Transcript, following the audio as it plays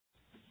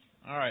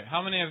All right.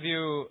 How many of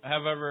you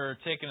have ever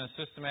taken a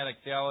systematic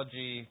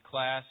theology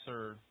class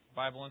or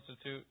Bible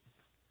Institute?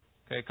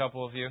 Okay, a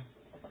couple of you.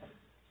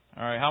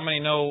 All right. How many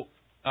know,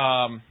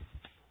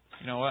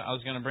 you know what, I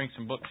was going to bring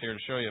some books here to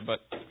show you, but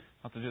I'll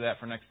have to do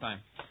that for next time.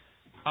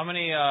 How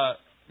many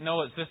know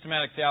what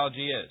systematic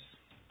theology is?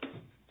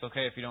 It's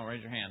okay if you don't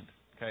raise your hand.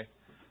 Okay.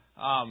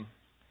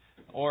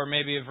 Or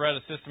maybe you've read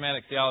a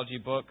systematic theology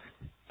book.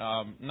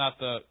 Not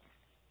the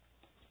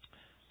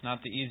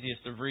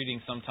easiest of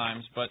reading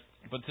sometimes, but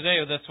today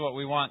that's what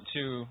we want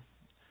to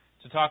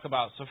talk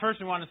about. So first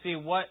we want to see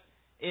what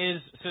is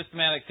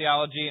systematic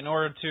theology in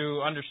order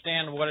to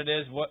understand what it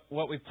is,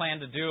 what we plan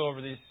to do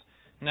over these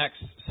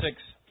next 6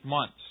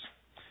 months.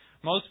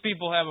 Most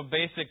people have a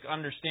basic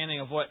understanding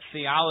of what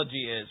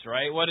theology is,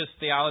 right? What does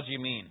theology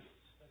mean?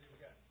 Study of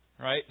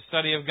God. Right?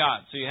 Study of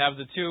God. So you have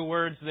the two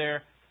words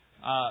there.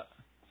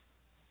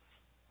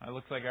 It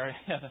looks like I already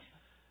have it.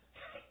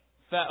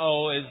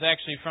 Theo is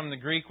actually from the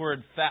Greek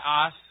word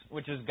theos,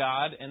 which is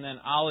God, and then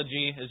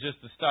ology is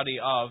just the study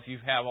of. You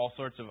have all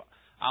sorts of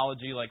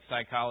ology like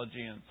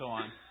psychology and so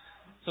on.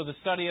 So the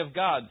study of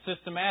God.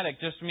 Systematic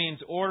just means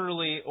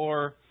orderly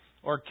or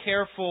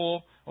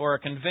careful or a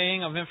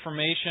conveying of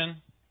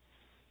information.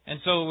 And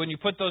so when you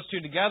put those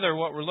two together,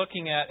 what we're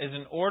looking at is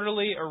an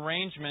orderly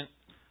arrangement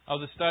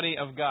of the study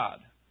of God.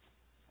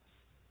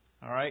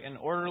 All right? An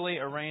orderly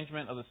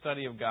arrangement of the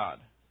study of God.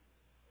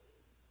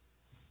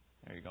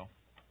 There you go.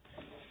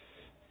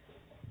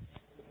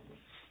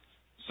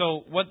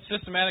 So what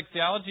systematic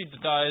theology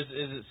does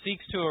is it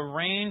seeks to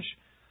arrange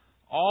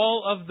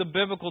all of the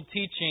biblical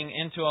teaching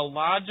into a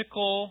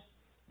logical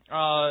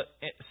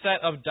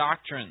set of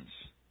doctrines.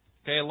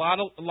 Okay, a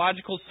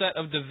logical set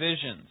of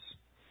divisions.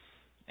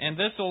 And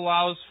this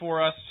allows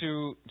for us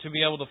to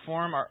be able to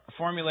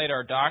formulate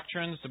our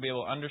doctrines, to be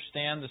able to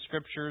understand the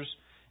Scriptures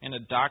in a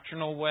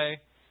doctrinal way.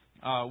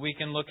 We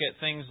can look at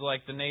things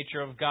like the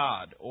nature of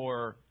God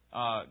or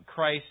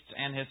Christ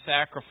and His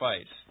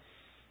sacrifice.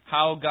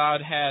 How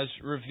God has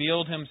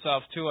revealed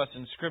Himself to us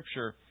in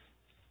Scripture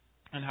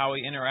and how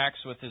He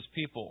interacts with His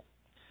people.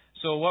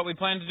 So what we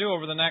plan to do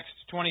over the next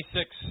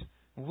 26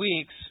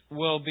 weeks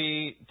will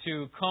be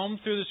to comb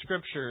through the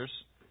Scriptures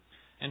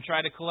and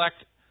try to collect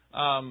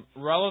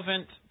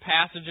relevant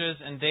passages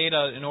and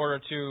data in order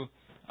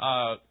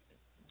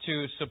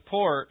to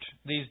support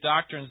these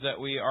doctrines that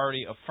we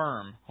already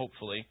affirm,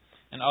 hopefully,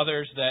 and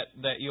others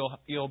that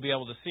you'll be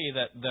able to see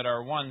that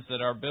are ones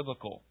that are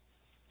biblical.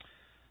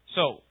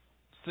 So,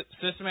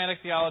 systematic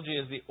theology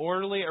is the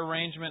orderly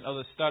arrangement of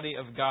the study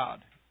of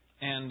God.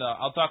 And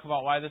I'll talk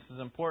about why this is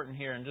important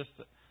here in just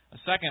a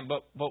second.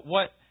 But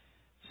what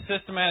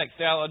systematic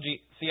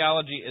theology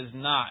is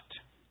not.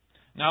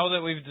 Now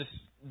that we've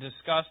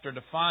discussed or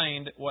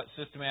defined what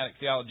systematic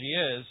theology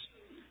is,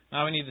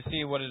 now we need to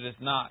see what it is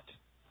not.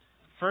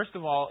 First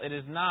of all, it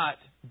is not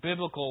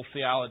biblical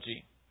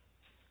theology.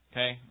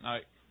 Okay? Now,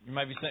 you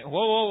might be saying,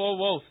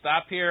 whoa,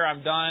 stop here,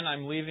 I'm done,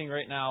 I'm leaving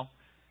right now.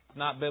 It's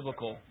not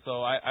biblical,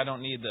 so I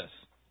don't need this.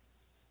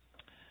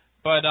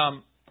 But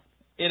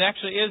it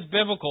actually is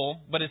biblical,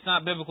 but it's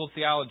not biblical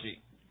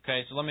theology.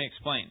 Okay, so let me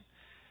explain.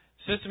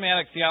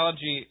 Systematic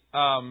theology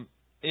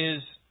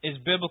is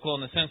biblical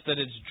in the sense that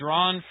it's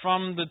drawn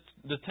from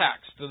the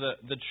text.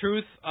 The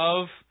truth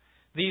of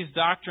these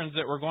doctrines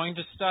that we're going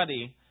to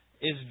study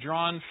is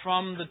drawn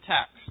from the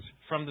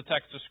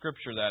text of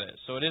Scripture, that is.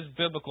 So it is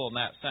biblical in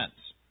that sense.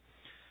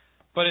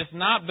 But it's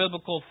not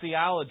biblical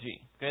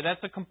theology. Okay,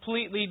 that's a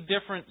completely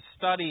different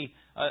study,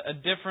 a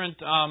different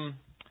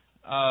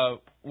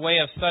way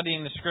of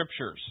studying the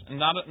Scriptures. And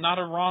not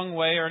a wrong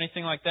way or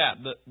anything like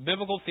that. The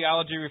biblical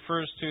theology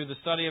refers to the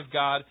study of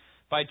God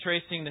by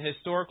tracing the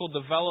historical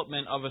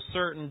development of a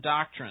certain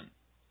doctrine.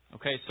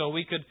 Okay, so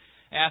we could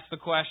ask the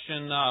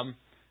question,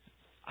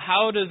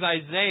 how does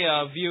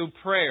Isaiah view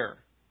prayer?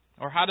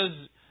 Or how does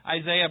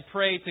Isaiah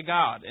pray to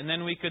God? And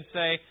then we could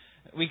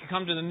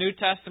come to the New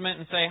Testament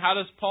and say, how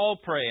does Paul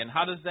pray? And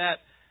how does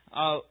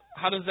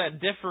that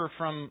differ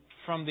from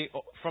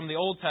the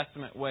Old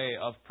Testament way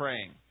of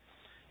praying?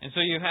 And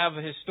so you have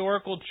a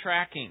historical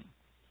tracking.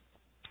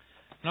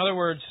 In other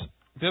words,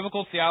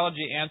 biblical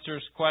theology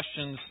answers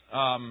questions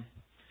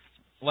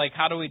like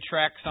how do we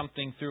track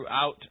something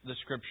throughout the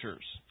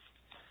Scriptures,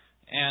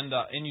 and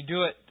you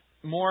do it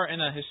more in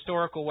a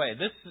historical way.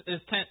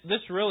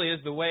 This really is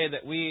the way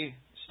that we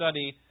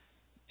study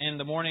in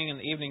the morning and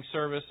the evening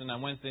service and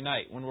on Wednesday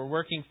night. When we're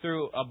working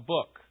through a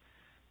book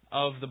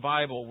of the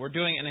Bible, we're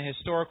doing it in a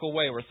historical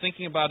way. We're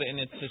thinking about it in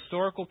its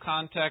historical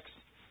context,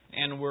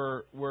 and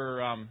we're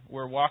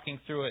walking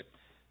through it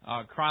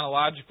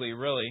chronologically,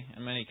 really,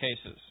 in many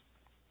cases.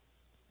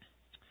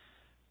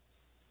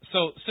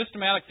 So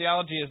systematic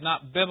theology is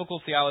not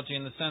biblical theology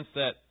in the sense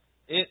that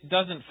it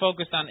doesn't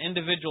focus on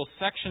individual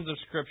sections of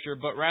Scripture,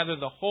 but rather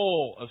the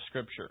whole of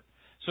Scripture.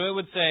 So it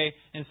would say,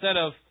 instead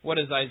of what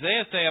does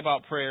Isaiah say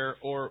about prayer,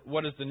 or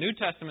what does the New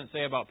Testament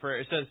say about prayer,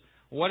 it says,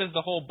 what does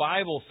the whole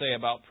Bible say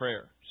about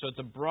prayer? So it's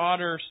a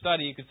broader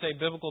study. You could say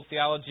biblical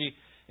theology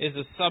is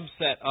a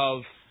subset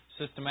of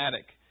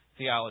systematic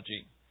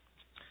theology.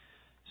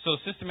 So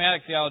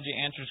systematic theology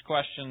answers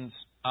questions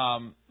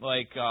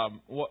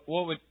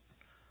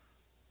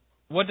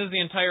what does the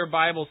entire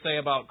Bible say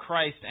about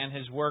Christ and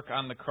His work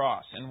on the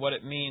cross and what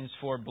it means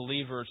for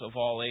believers of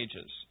all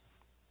ages?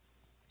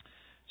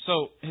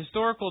 So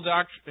historical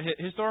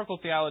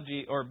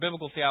theology or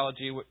biblical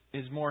theology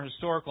is more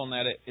historical in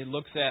that it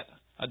looks at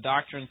a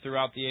doctrine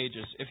throughout the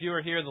ages. If you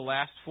were here the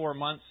last 4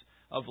 months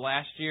of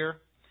last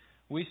year,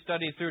 we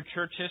studied through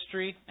church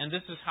history, and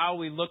this is how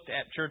we looked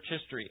at church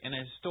history in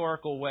a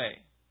historical way.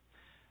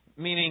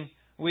 Meaning,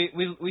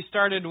 we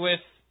started with,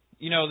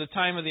 the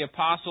time of the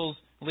apostles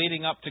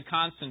leading up to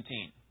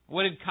Constantine.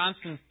 What did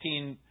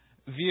Constantine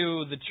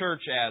view the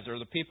church as, or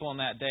the people in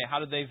that day? How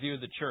did they view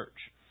the church?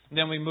 And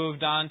then we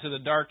moved on to the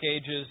Dark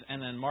Ages,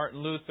 and then Martin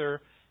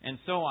Luther, and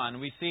so on.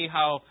 We see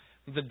how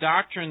the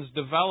doctrines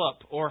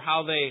develop, or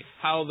how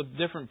the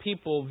different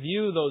people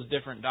view those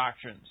different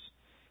doctrines.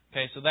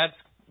 Okay, so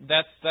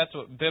that's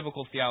what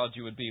biblical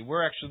theology would be.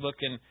 We're actually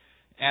looking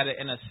at it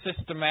in a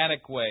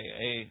systematic way,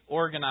 a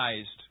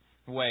organized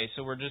way.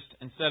 So we're just,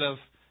 instead of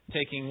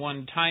taking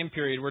one time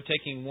period, we're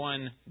taking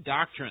one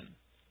doctrine.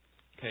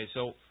 Okay,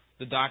 so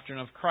the doctrine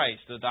of Christ,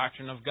 the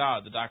doctrine of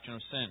God, the doctrine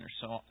of sin,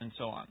 and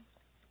so on.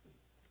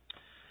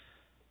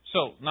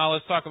 So now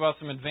let's talk about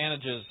some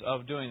advantages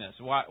of doing this.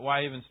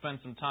 Why even spend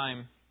some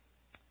time?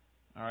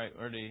 All right,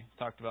 already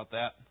talked about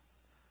that.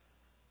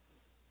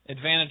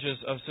 Advantages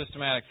of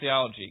systematic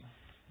theology.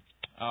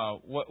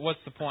 What's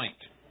the point?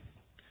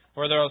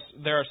 Well,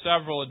 there are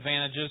several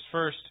advantages.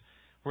 First,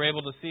 we're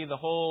able to see the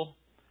whole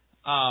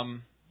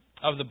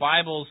of the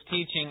Bible's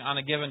teaching on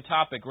a given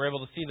topic. We're able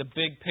to see the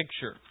big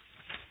picture.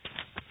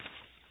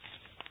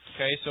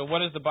 Okay, so what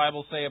does the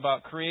Bible say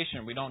about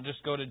creation? We don't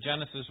just go to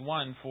Genesis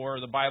 1 for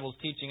the Bible's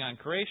teaching on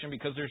creation,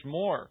 because there's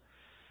more.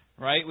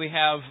 Right? We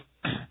have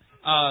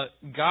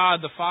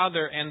God the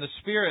Father and the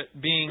Spirit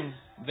being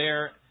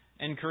there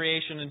in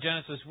creation in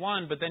Genesis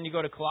 1, but then you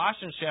go to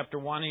Colossians chapter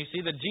 1 and you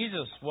see that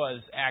Jesus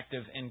was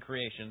active in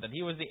creation, that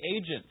He was the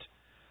agent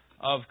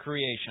of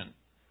creation.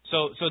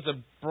 So it's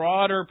a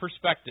broader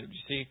perspective, you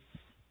see.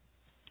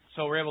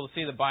 So we're able to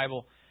see the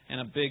Bible in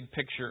a big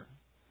picture.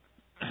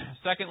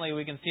 Secondly,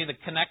 we can see the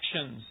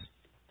connections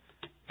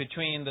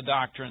between the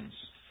doctrines.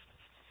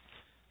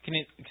 Can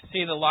you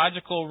see the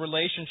logical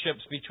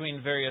relationships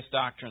between various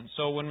doctrines?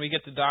 So when we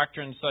get to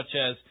doctrines such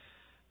as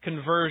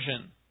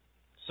conversion,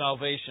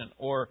 salvation,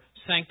 or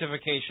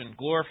sanctification,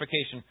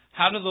 glorification,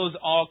 how do those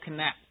all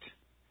connect?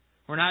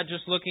 We're not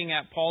just looking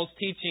at Paul's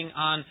teaching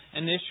on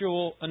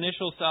initial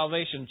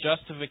salvation,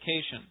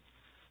 justification.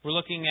 We're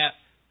looking at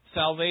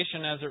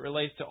salvation as it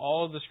relates to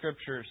all of the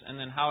Scriptures, and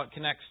then how it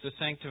connects to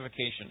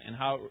sanctification and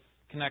how it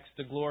connects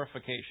to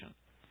glorification.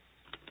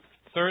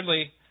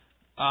 Thirdly,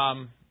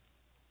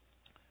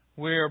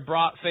 we're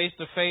brought face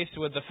to face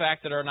with the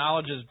fact that our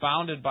knowledge is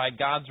bounded by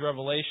God's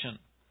revelation,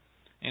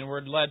 and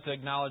we're led to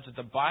acknowledge that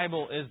the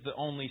Bible is the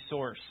only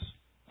source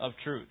of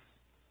truth,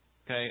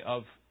 okay,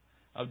 of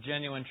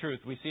genuine truth.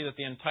 We see that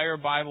the entire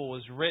Bible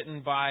was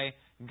written by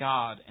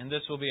God, and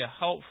this will be a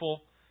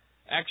helpful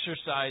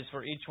exercise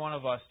for each one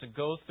of us to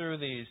go through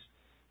these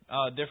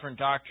different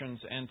doctrines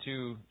and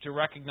to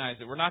recognize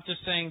it. We're not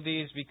just saying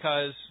these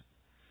because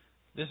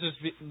this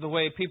is the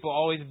way people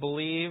always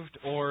believed,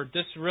 or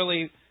this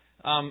really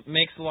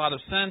makes a lot of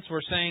sense.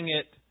 We're saying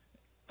it.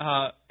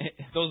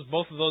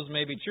 Both of those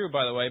may be true,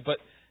 by the way, but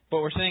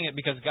we're saying it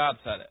because God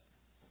said it.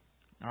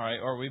 All right,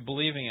 or we're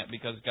believing it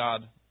because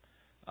God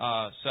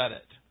said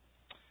it.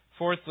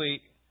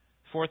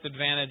 Fourth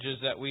advantage is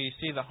that we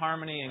see the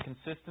harmony and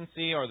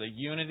consistency, or the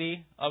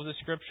unity of the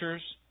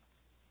Scriptures.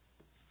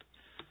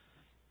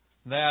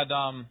 That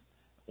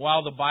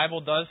while the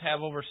Bible does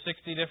have over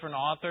 60 different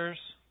authors,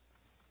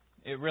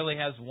 it really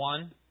has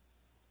one.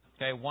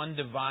 Okay, one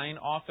divine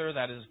author,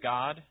 that is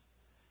God.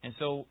 And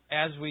so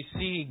as we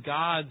see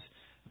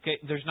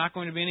there's not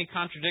going to be any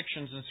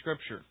contradictions in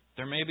Scripture.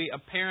 There may be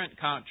apparent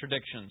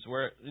contradictions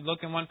where you look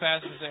in one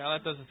passage and say, oh,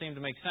 that doesn't seem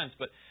to make sense.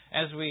 But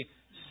as we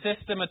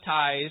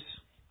systematize,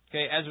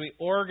 as we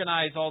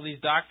organize all these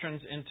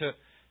doctrines into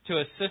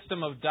a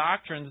system of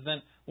doctrines,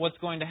 then what's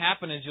going to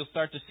happen is you'll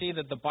start to see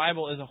that the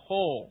Bible is a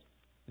whole.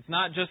 It's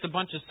not just a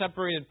bunch of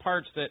separated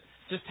parts that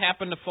just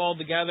happen to fall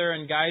together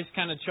and guys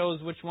kind of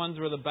chose which ones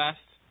were the best.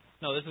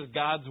 No, this is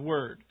God's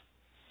Word,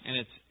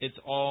 and it's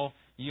all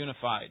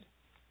unified.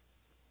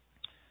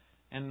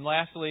 And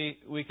lastly,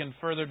 we can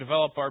further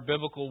develop our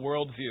biblical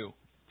worldview,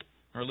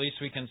 or at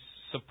least we can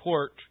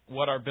support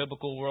what our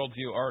biblical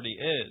worldview already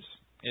is,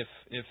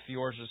 if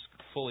yours is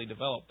fully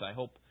developed. I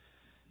hope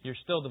you're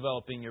still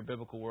developing your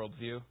biblical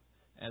worldview,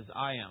 as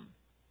I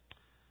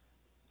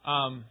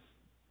am.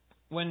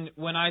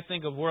 When I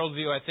think of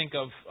worldview, I think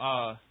of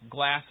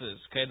glasses.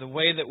 Okay, the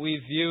way that we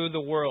view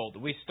the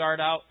world. We start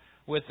out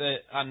with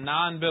a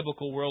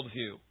non-biblical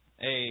worldview,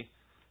 a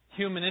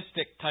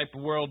humanistic type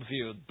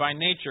worldview. By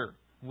nature,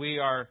 we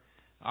are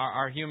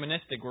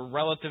humanistic. We're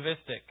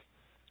relativistic.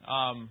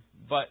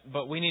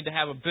 But we need to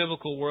have a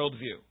biblical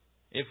worldview.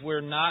 If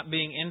we're not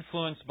being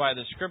influenced by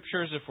the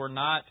Scriptures, if we're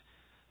not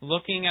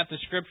looking at the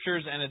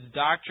Scriptures and its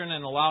doctrine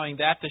and allowing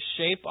that to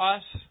shape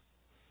us,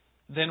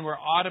 then we're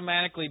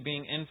automatically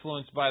being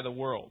influenced by the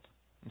world.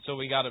 And so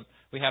we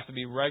have to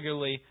be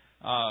regularly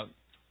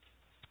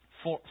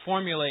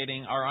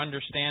formulating our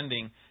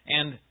understanding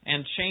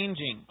and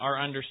changing our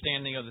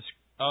understanding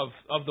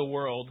of the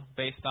world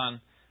based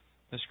on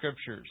the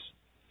Scriptures.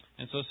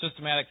 And so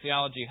systematic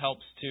theology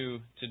helps to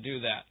do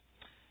that.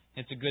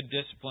 It's a good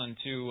discipline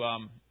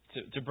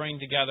to bring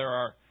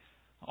together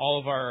all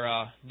of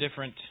our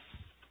different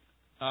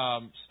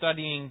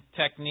studying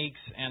techniques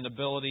and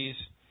abilities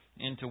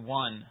into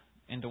one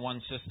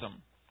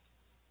system.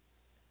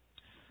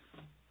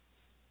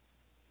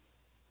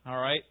 All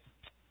right.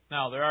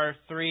 Now, there are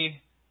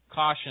 3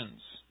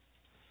 cautions,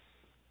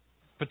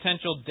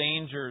 potential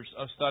dangers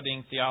of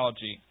studying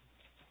theology.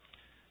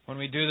 When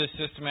we do this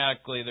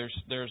systematically,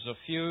 there's a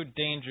few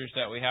dangers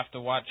that we have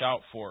to watch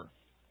out for.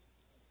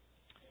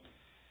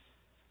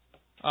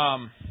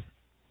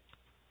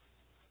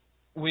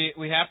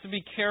 We have to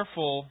be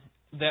careful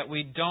that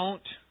we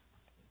don't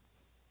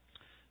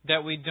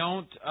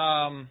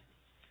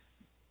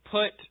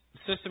put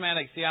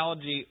systematic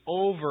theology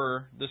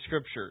over the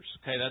Scriptures.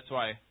 Okay, that's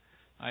why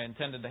I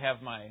intended to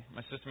have my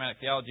systematic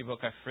theology book.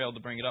 I failed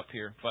to bring it up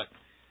here, but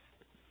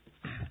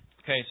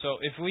okay. So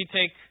if we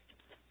take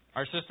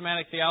our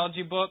systematic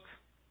theology book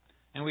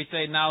and we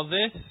say, now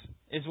this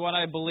is what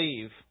I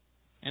believe,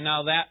 and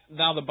now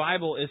the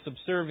Bible is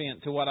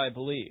subservient to what I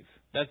believe,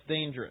 that's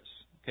dangerous.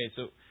 Okay,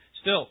 so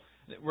still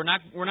we're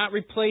not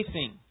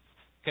replacing.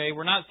 Okay,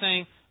 we're not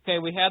saying, okay,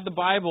 we had the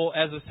Bible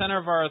as the center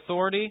of our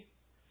authority.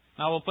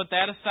 Now we'll put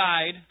that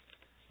aside,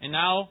 and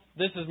now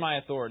this is my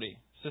authority,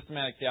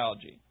 systematic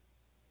theology.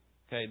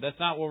 Okay, that's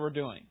not what we're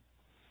doing.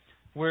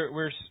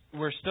 We're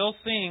still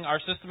seeing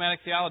our systematic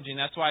theology, and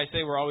that's why I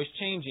say we're always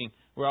changing.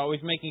 We're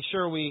always making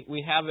sure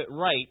we have it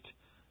right.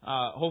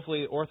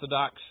 Hopefully,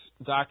 orthodox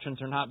doctrines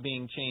are not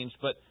being changed,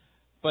 but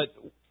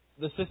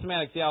the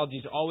systematic theology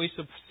is always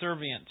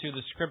subservient to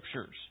the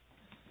Scriptures.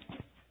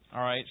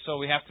 All right, so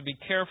we have to be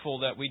careful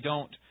that we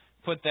don't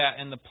put that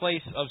in the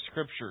place of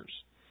Scriptures.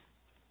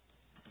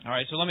 All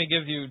right, so let me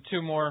give you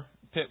 2 more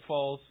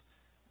pitfalls.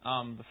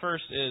 The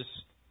first is,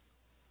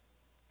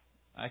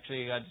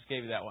 actually, I just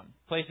gave you that one.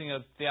 Placing a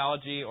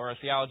theology or a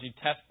theology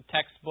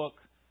textbook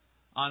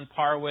on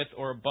par with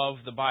or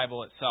above the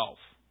Bible itself.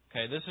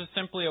 Okay, this is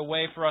simply a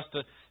way for us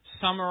to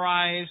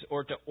summarize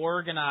or to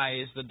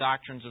organize the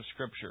doctrines of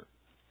Scripture.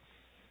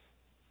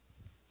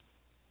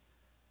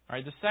 All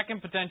right, the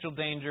second potential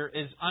danger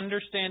is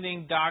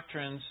understanding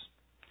doctrines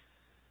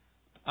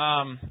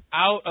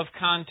out of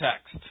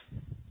context,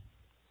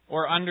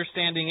 or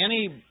understanding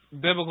any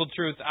biblical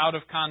truth out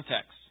of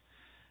context.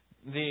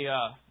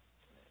 The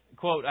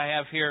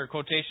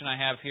quotation I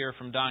have here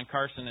from Don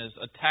Carson is,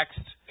 a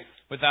text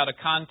without a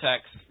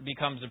context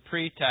becomes a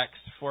pretext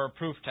for a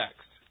proof text.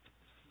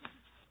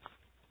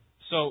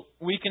 So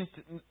we can,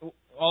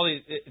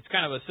 it's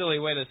kind of a silly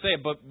way to say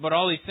it, but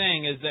all he's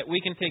saying is that we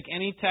can take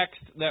any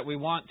text that we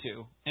want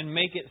to and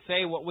make it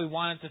say what we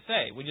want it to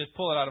say. We just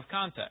pull it out of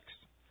context.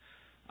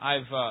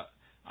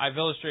 I've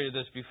illustrated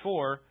this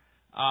before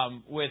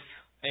with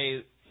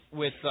the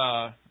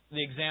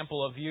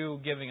example of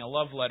you giving a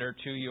love letter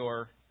to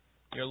your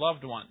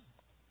loved one.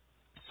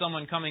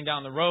 Someone coming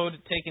down the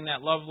road, taking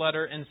that love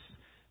letter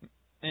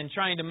and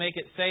trying to make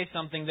it say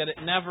something that it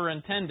never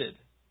intended.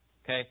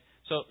 Okay,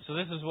 so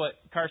this is what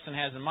Carson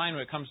has in mind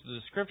when it comes to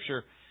the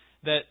Scripture,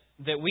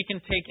 that we can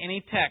take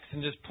any text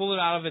and just pull it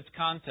out of its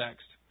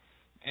context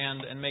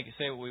and make it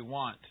say what we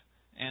want.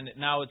 And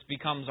now it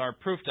becomes our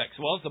proof text.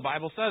 Well, if the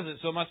Bible says it,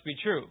 so it must be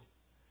true.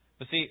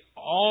 But see,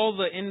 all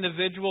the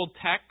individual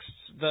texts,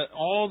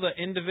 all the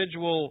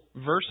individual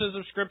verses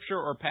of Scripture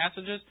or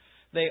passages,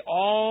 they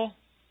all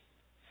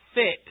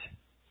fit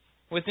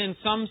within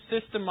some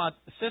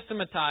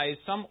systematized,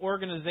 some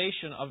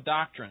organization of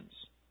doctrines.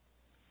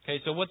 Okay,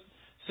 so what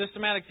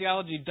systematic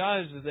theology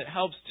does is it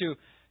helps to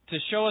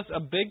show us a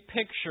big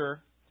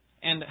picture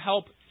and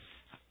help,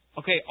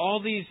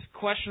 all these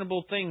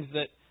questionable things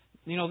that,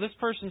 this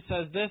person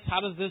says this,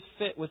 how does this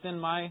fit within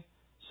my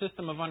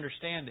system of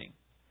understanding?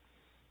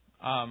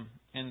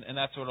 And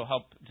that's what it'll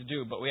help to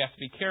do. But we have to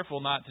be careful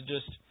not to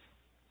just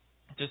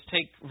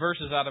take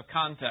verses out of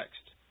context.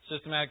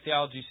 Systematic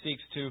theology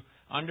seeks to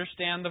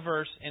understand the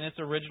verse in its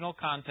original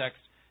context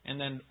and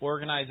then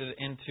organize it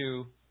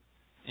into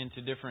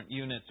different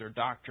units or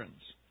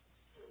doctrines.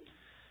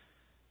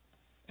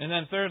 And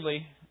then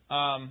thirdly,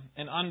 an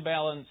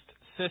unbalanced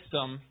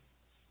system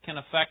can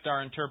affect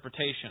our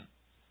interpretation.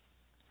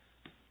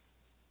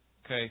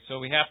 Okay, so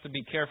we have to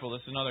be careful.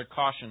 This is another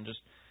caution.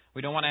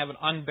 We don't want to have an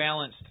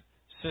unbalanced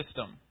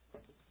system.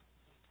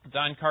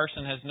 Don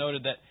Carson has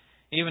noted that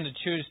even to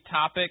choose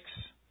topics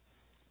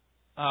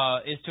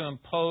is to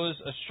impose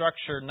a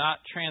structure not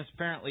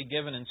transparently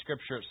given in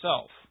Scripture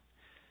itself.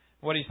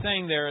 What he's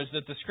saying there is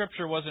that the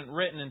Scripture wasn't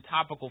written in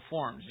topical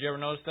forms. Did you ever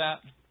notice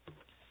that?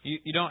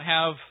 You don't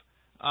have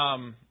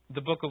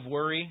the book of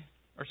worry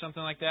or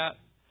something like that,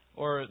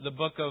 or the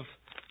book of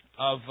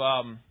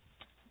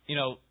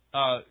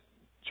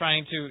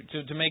trying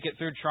to make it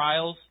through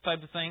trials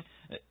type of thing.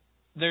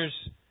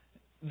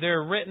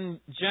 they're written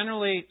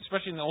generally,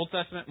 especially in the Old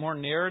Testament, more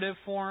narrative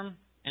form,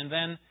 and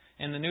then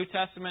in the New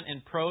Testament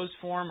in prose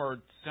form or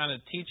kind of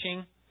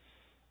teaching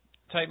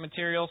type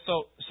material.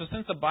 So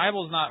since the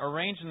Bible is not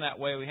arranged in that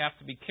way, we have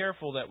to be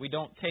careful that we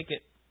don't take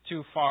it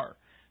too far.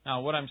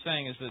 Now, what I'm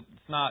saying is that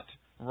it's not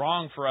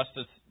wrong for us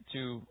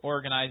to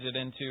organize it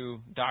into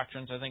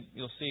doctrines. I think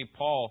you'll see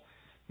Paul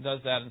does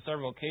that on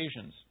several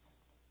occasions.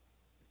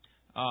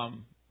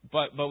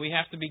 But we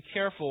have to be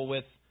careful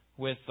with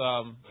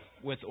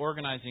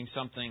organizing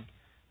something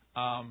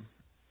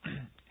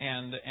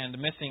and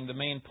missing the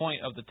main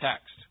point of the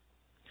text.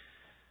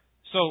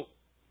 So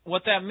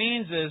what that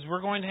means is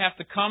we're going to have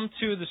to come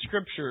to the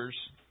Scriptures,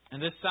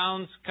 and this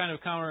sounds kind of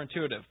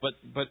counterintuitive,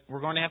 but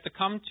we're going to have to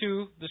come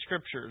to the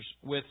Scriptures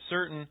with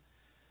certain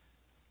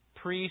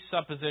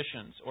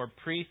presuppositions or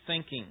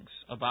pre-thinkings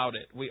about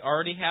it. We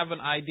already have an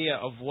idea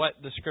of what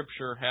the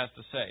Scripture has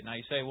to say. Now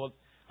you say, well,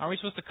 aren't we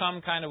supposed to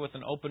come kind of with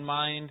an open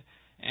mind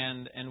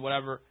and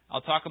whatever?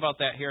 I'll talk about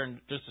that here in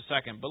just a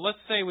second. But let's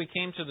say we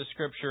came to the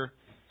Scripture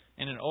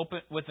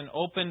with an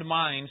opened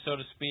mind, so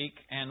to speak,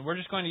 and we're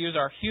just going to use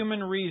our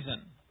human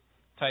reason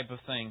type of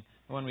thing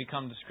when we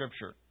come to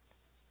Scripture.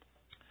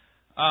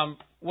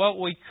 Well,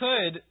 we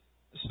could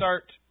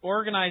start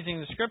organizing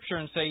the Scripture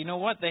and say, you know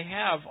what, they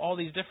have all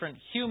these different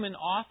human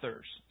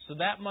authors. So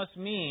that must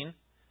mean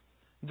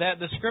that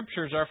the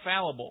Scriptures are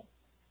fallible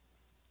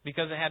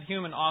because it had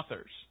human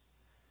authors.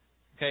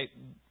 Okay,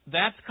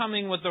 that's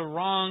coming with a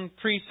wrong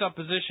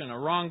presupposition, a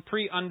wrong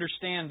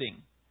pre-understanding.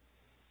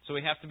 So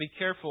we have to be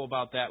careful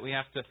about that. We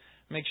have to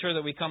make sure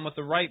that we come with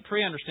the right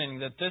pre-understanding,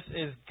 that this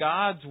is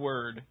God's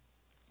Word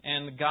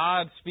and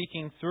God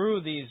speaking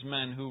through these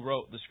men who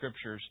wrote the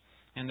Scriptures.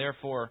 And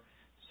therefore,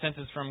 since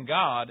it's from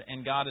God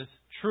and God is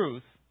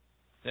truth,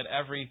 that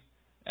every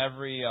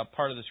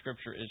part of the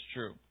Scripture is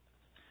true.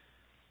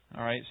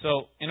 All right,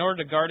 so in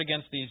order to guard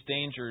against these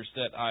dangers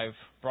that I've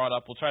brought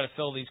up, we'll try to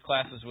fill these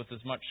classes with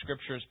as much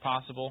Scripture as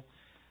possible.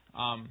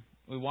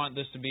 We want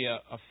this to be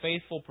a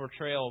faithful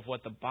portrayal of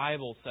what the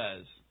Bible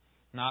says,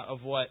 not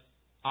of what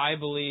I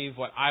believe,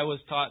 what I was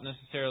taught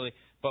necessarily,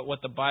 but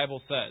what the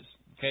Bible says.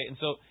 Okay, and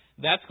so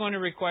that's going to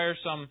require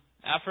some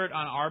effort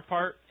on our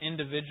part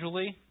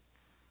individually.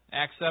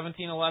 Acts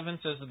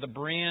 17:11 says that the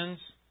Bereans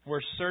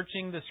were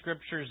searching the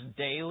Scriptures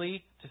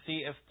daily to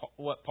see if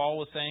what Paul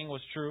was saying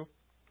was true.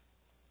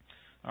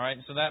 All right,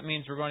 so that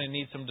means we're going to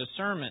need some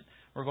discernment.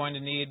 We're going to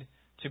need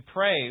to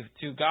pray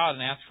to God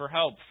and ask for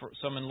help, for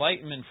some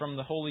enlightenment from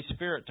the Holy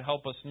Spirit to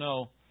help us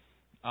know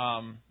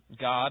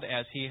God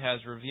as He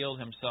has revealed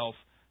Himself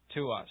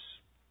to us.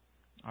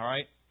 All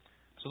right,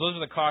 so those are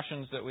the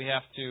cautions that we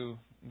have to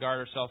guard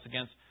ourselves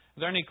against.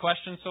 Are there any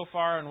questions so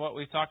far on what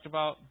we've talked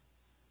about?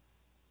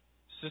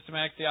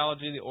 Systematic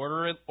theology, the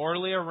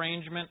orderly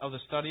arrangement of the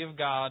study of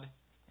God.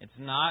 It's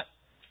not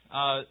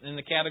in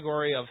the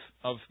category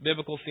of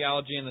biblical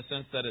theology in the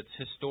sense that it's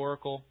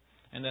historical.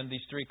 And then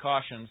these three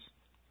cautions.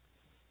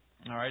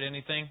 All right,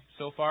 anything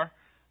so far?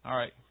 All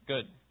right,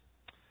 good.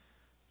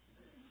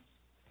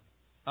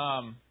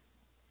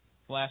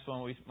 Last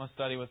one, we must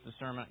study with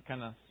discernment.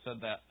 Kind of said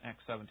that,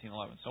 Acts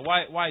 17:11. So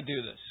why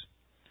do this?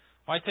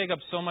 Why take up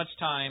so much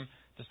time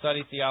to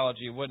study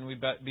theology? Wouldn't we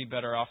be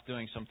better off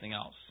doing something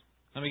else?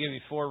 Let me give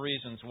you 4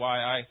 reasons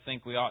why I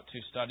think we ought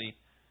to study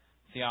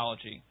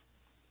theology.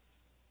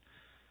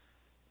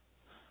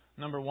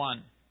 Number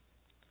 1,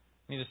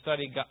 we need to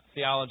study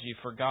theology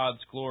for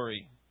God's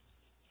glory.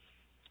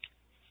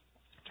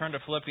 Turn to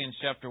Philippians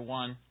chapter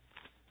 1.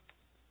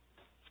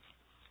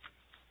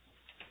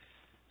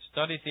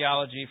 Study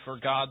theology for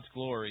God's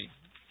glory.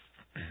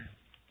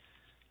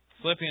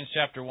 Philippians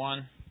chapter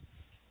 1.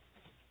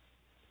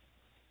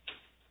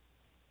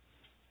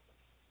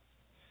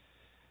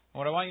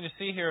 What I want you to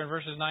see here in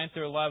verses 9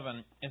 through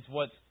 11 is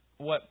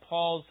what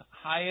Paul's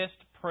highest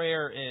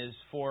prayer is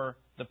for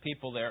the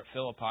people there at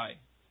Philippi.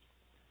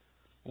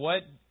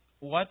 What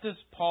does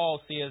Paul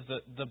see as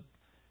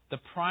the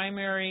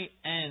primary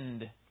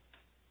end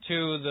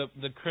to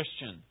the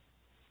Christian?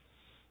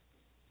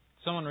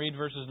 Someone read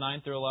verses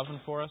 9 through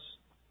 11 for us.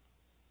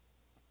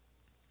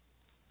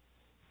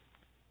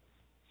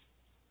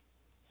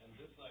 And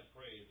this I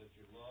pray, that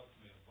your love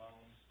may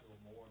abound still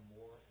more and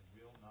more in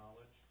real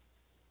knowledge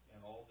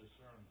and all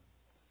discernment,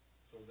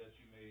 so that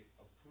you may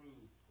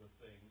approve the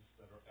things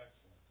that are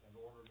excellent, in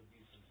order to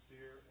be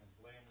sincere and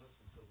blameless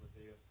until the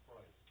day of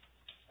Christ,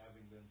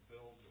 having been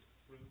filled with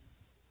fruit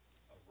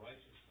of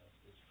righteousness,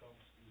 which comes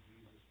through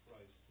Jesus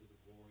Christ, to the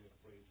glory and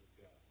praise of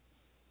God.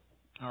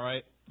 All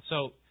right.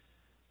 So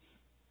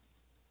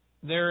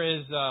there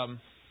is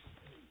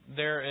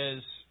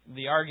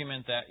the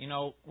argument that,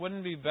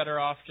 wouldn't it be better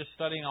off just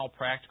studying all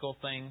practical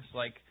things,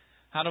 like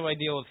how do I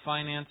deal with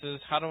finances,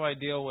 how do I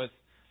deal with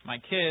my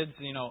kids,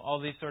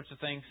 all these sorts of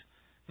things.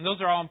 And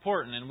those are all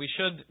important, and we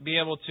should be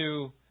able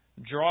to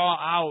draw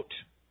out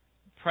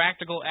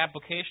practical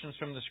applications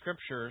from the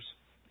Scriptures,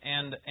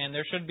 and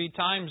there should be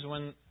times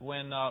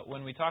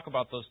when we talk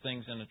about those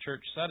things in a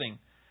church setting.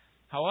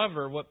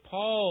 However, what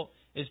Paul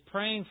is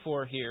praying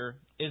for here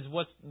is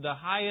what's the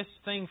highest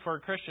thing for a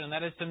Christian, and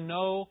that is to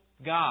know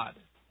God.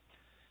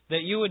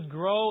 that you would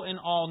grow in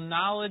all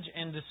knowledge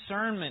and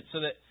discernment,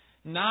 so that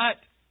not...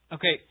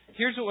 Okay,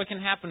 here's what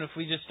can happen if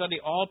we just study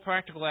all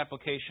practical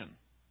application.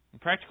 And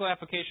practical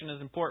application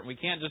is important. We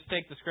can't just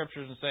take the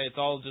Scriptures and say it's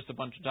all just a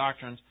bunch of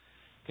doctrines.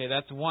 Okay,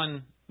 that's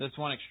one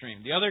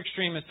extreme. The other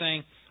extreme is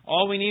saying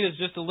all we need is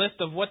just a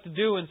list of what to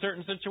do in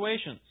certain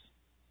situations.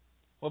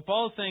 Well,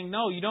 Paul is saying,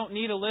 no, you don't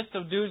need a list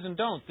of do's and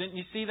don'ts. Didn't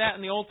you see that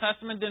in the Old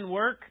Testament didn't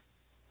work?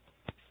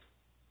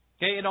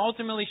 Okay, it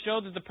ultimately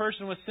showed that the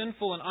person was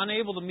sinful and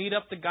unable to meet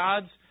up to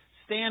God's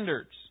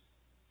standards.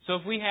 So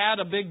if we had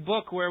a big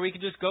book where we could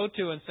just go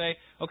to and say,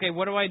 okay,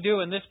 what do I do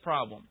in this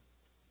problem?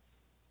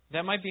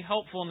 That might be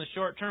helpful in the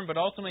short term, but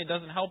ultimately it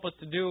doesn't help us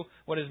to do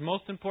what is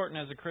most important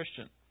as a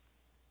Christian,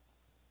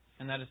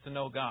 and that is to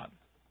know God.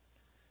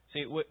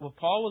 See, what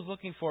Paul was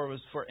looking for was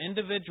for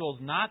individuals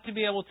not to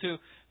be able to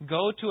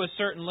go to a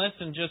certain list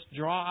and just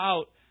draw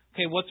out,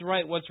 okay, what's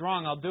right, what's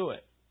wrong, I'll do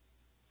it.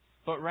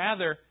 But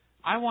rather,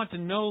 I want to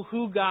know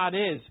who God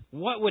is.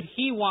 What would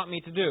He want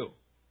me to do?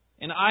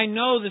 And I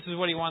know this is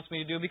what He wants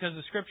me to do because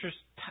the Scriptures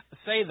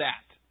say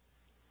that.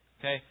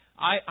 Okay?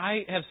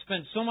 I have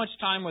spent so much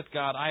time with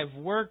God. I have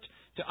worked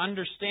to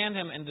understand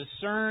Him and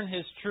discern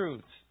His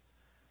truths.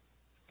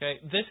 Okay?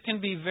 This can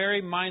be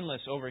very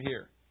mindless over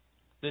here.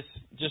 This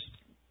just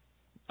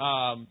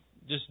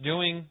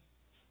doing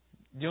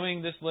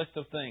this list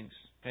of things.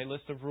 Okay,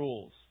 list of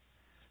rules.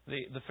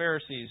 The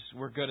Pharisees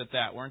were good at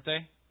that, weren't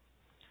they?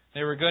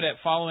 They were good at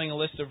following a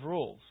list of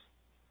rules.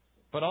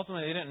 But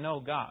ultimately they didn't know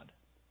God.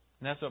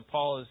 And that's what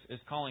Paul is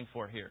calling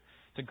for here.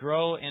 To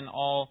grow in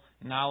all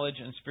knowledge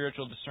and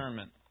spiritual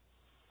discernment.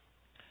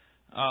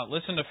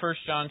 Listen to 1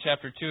 John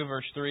chapter 2,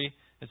 verse 3.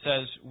 It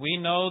says, "We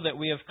know that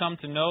we have come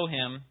to know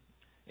Him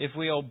if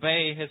we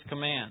obey His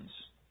commands."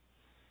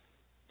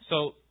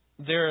 So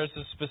there is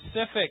a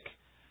specific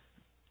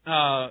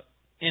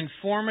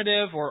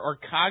informative or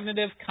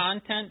cognitive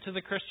content to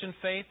the Christian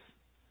faith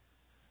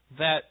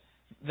that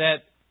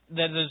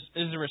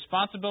is the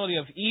responsibility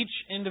of each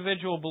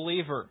individual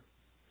believer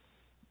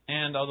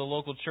and of the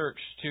local church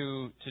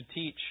to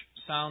teach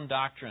sound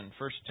doctrine.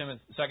 2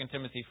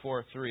 Timothy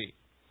 4:3.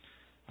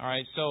 All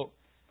right, so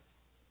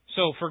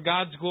for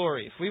God's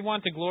glory, if we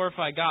want to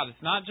glorify God,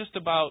 it's not just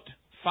about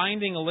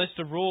finding a list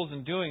of rules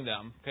and doing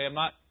them. Okay,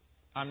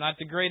 I'm not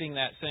degrading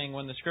that, saying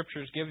when the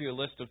Scriptures give you a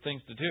list of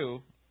things to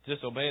do,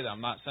 disobey them.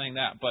 I'm not saying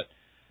that,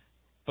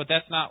 but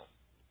that's not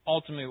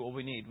ultimately what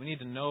we need. We need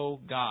to know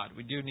God.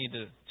 We do need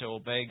to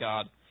obey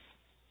God,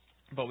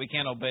 but we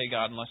can't obey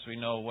God unless we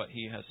know what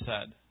He has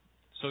said.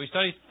 So we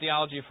study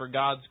theology for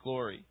God's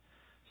glory.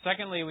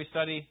 Secondly, we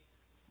study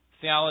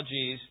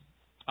theologies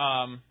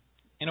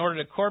in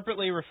order to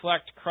corporately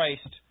reflect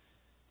Christ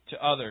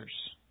to others.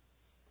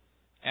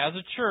 As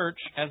a church,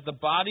 as the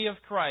body of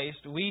Christ,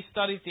 we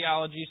study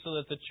theology so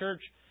that the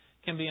church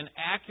can be an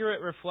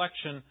accurate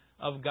reflection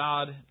of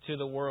God to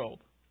the world.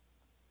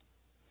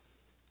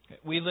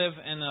 We live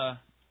in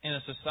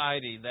a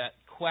society that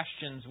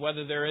questions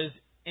whether there is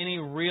any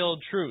real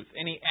truth,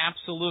 any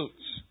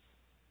absolutes.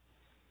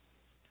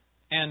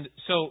 And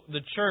so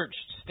the church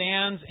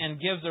stands and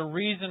gives a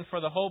reason for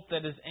the hope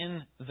that is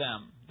in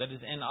them, that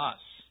is in us.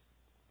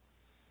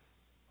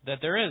 That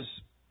there is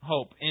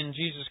hope in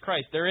Jesus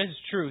Christ. There is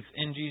truth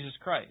in Jesus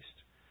Christ.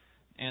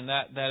 And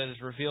that is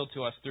revealed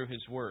to us through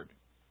His Word.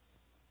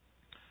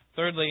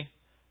 Thirdly,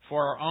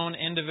 for our own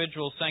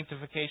individual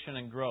sanctification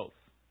and growth.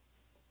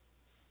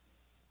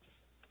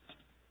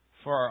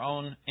 For our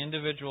own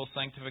individual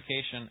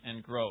sanctification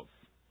and growth.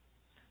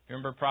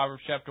 Remember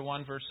Proverbs chapter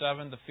 1, verse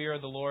 7? The fear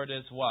of the Lord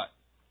is what?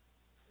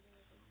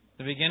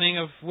 The beginning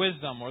of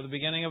wisdom, or the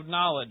beginning of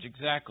knowledge,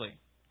 exactly.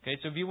 Okay,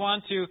 so if you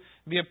want to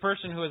be a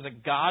person who is a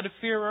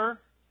God-fearer,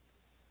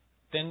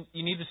 then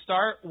you need to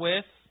start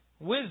with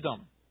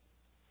wisdom.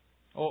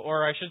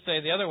 Or I should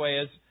say the other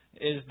way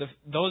is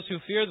those who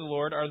fear the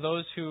Lord are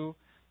those who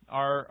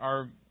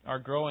are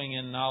growing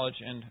in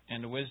knowledge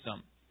and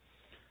wisdom.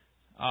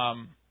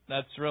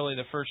 That's really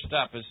the first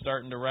step, is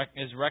starting to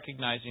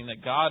recognizing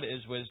that God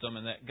is wisdom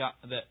and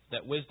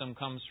that wisdom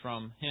comes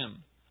from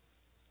Him.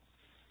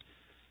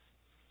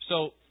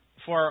 So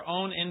for our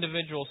own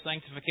individual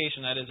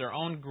sanctification, that is our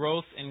own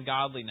growth in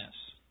godliness.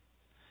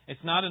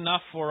 It's not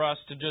enough for us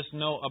to just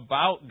know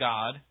about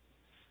God.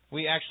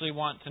 We actually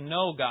want to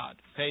know God.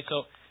 Okay,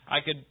 so I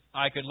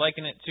could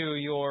liken it to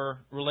your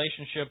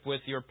relationship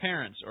with your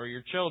parents or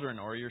your children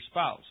or your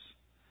spouse.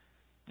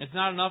 It's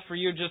not enough for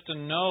you just to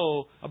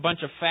know a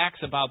bunch of facts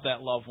about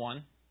that loved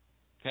one.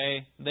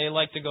 Okay, they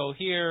like to go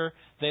here.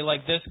 They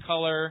like this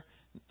color.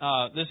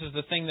 This is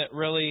the thing that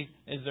really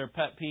is their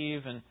pet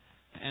peeve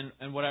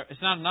and whatever.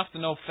 It's not enough to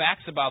know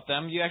facts about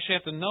them. You actually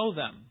have to know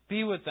them,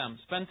 be with them,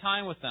 spend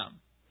time with them.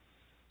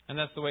 And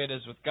that's the way it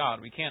is with God.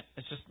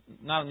 It's just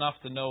not enough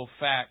to know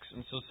facts.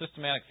 And so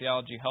systematic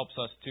theology helps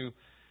us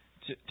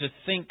to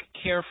think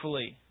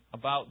carefully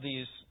about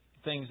these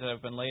things that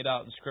have been laid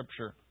out in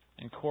Scripture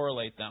and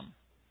correlate them.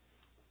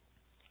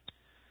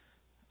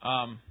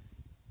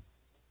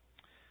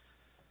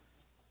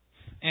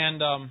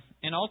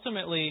 And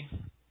ultimately,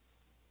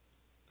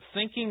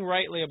 thinking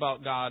rightly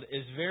about God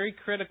is very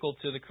critical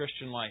to the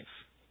Christian life.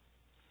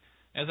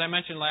 As I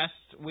mentioned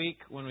last week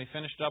when we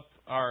finished up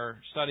our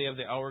study of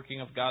the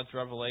outworking of God's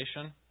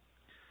revelation,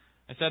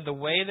 I said the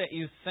way that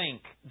you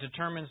think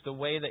determines the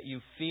way that you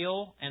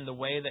feel and the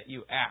way that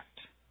you act.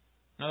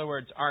 In other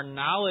words, our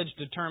knowledge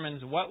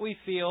determines what we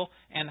feel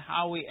and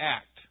how we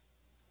act.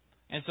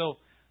 And so,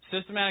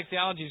 systematic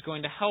theology is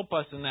going to help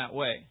us in that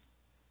way.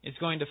 It's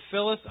going to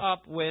fill us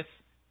up with,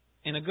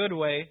 in a good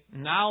way,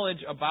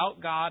 knowledge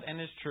about God and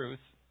His truth,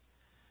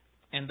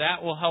 and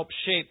that will help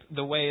shape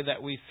the way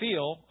that we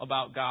feel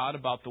about God,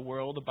 about the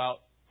world, about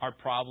our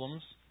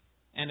problems,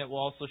 and it will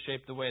also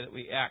shape the way that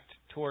we act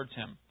towards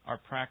Him, our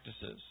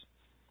practices.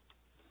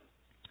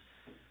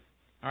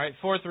 All right,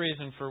 fourth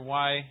reason for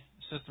why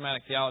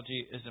systematic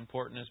theology is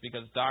important is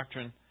because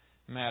doctrine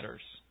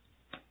matters.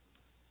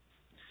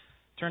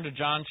 Turn to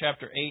John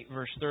chapter 8,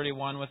 verse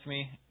 31 with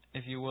me,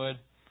 if you would.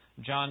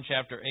 John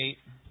chapter 8.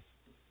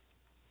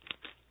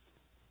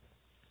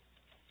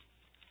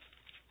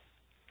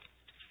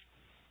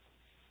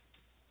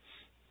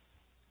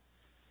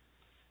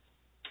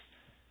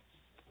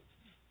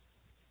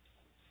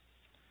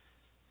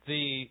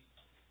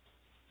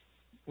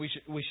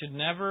 We should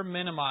never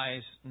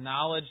minimize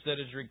knowledge that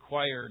is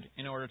required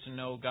in order to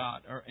know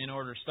God, or in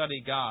order to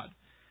study God,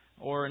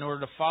 or in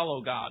order to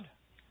follow God.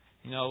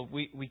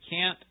 We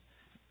can't.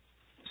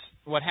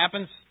 What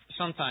happens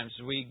sometimes,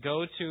 we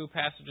go to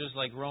passages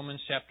like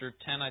Romans chapter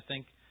 10, I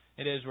think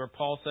it is, where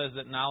Paul says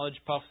that knowledge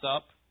puffs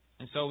up,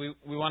 and so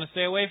we want to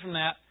stay away from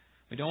that.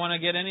 We don't want to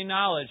get any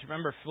knowledge.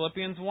 Remember,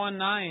 Philippians 1,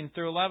 9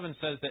 through 11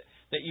 says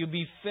that you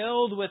be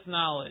filled with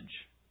knowledge.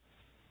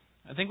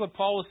 I think what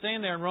Paul was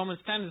saying there in Romans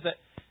 10 is that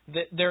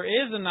there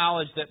is a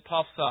knowledge that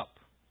puffs up.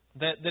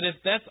 That if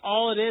that's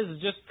all it is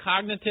just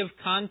cognitive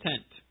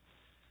content.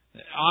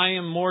 I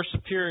am more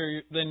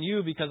superior than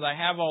you because I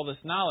have all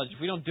this knowledge. If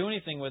we don't do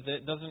anything with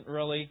it, it doesn't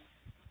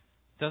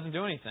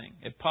do anything.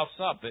 It puffs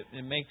up.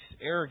 It makes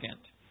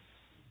arrogant.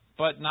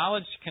 But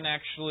knowledge can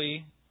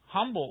actually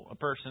humble a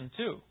person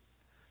too.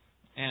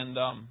 And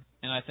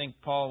I think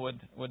Paul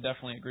would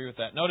definitely agree with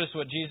that. Notice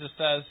what Jesus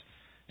says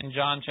in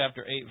John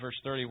chapter 8, verse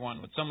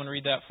 31. Would someone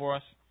read that for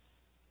us?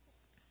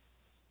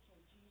 So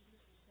Jesus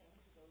is saying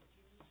to those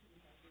Jews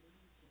who have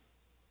believed him,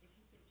 if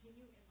you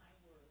continue in my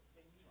word,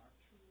 then you are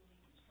truly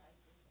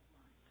disciples of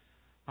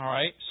mine. All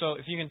right, so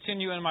if you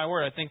continue in my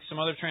word, I think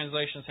some other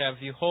translations have,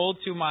 if you hold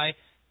to my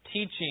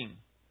teaching,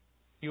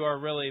 you are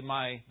really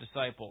my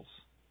disciples.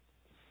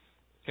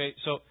 Okay,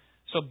 so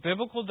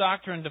biblical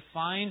doctrine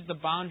defines the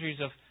boundaries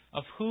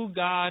of who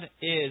God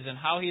is and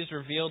how He has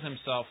revealed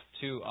Himself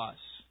to us.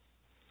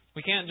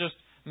 We can't just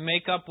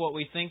make up what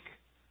we think,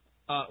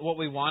 what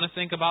we want to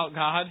think about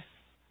God.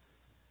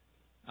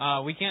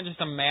 We can't just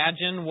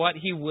imagine what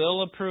He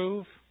will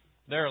approve.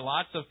 There are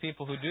lots of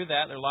people who do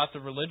that. There are lots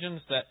of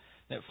religions that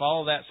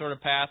follow that sort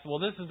of path. Well,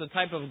 this is the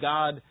type of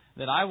God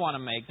that I want to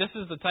make. This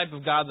is the type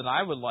of God that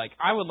I would like.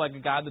 I would like a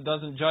God that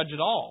doesn't judge at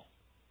all.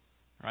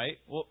 Right?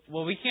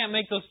 Well, we can't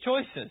make those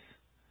choices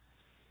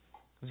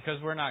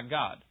because we're not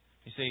God.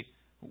 You see,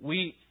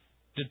 we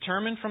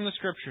determine from the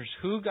Scriptures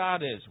who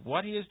God is,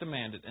 what He has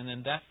demanded, and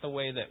then that's the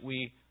way that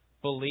we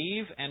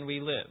believe and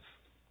we live.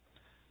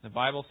 The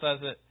Bible says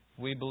it,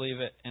 we believe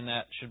it, and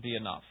that should be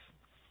enough.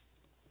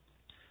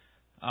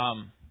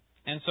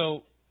 And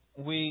so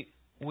we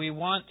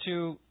want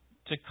to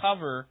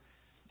cover,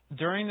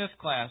 during this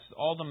class,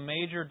 all the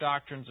major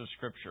doctrines of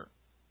Scripture.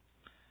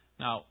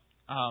 Now,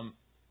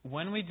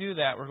 when we do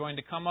that, we're going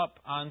to come up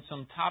on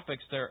some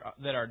topics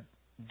that are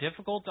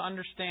difficult to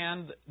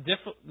understand,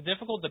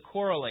 difficult to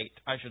correlate,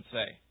 I should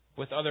say,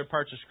 with other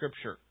parts of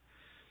Scripture.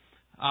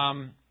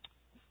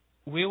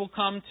 We will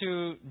come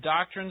to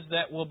doctrines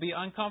that will be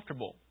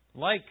uncomfortable,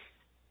 like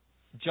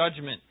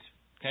judgment.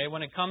 Okay,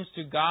 when it comes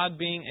to God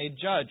being a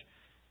judge,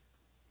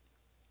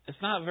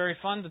 it's not very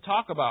fun to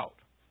talk about,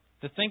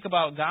 to think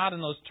about God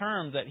in those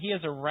terms, that He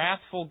is a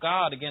wrathful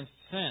God against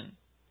sin.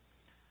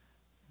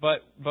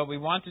 But we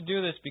want to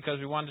do this because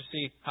we want to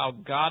see how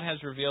God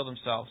has revealed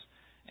Himself.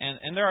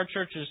 And there are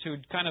churches who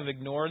kind of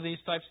ignore these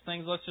types of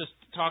things. Let's just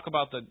talk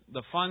about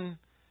the fun,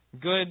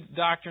 good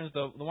doctrines,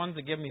 the ones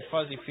that give me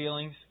fuzzy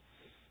feelings.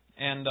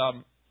 And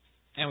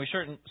we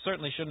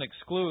certainly shouldn't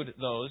exclude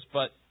those,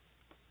 but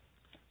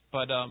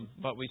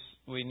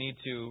we need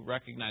to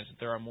recognize that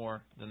there are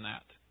more than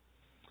that.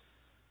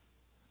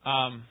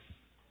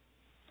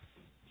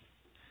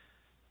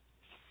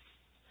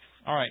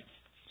 All right.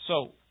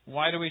 So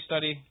why do we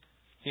study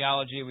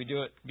theology? We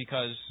do it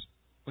because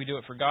we do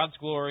it for God's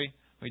glory.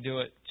 We do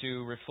it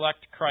to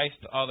reflect Christ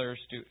to others,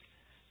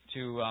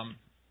 to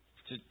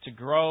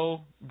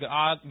grow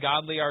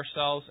godly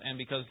ourselves, and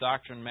because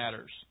doctrine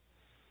matters.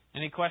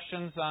 Any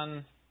questions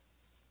on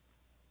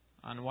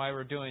why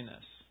we're doing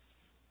this?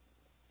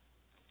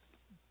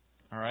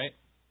 All right.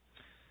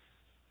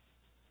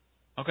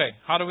 Okay,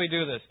 how do we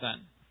do this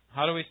then?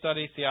 How do we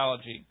study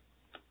theology?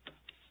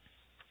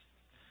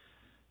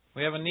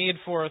 We have a need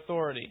for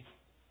authority.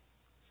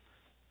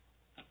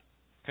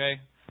 Okay?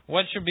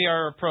 What should be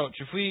our approach?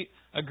 If we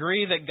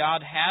agree that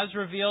God has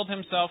revealed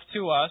Himself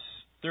to us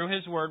through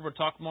His Word. We'll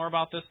talk more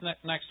about this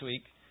next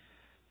week.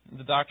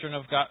 The doctrine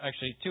of God,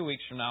 actually 2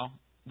 weeks from now,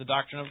 the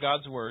doctrine of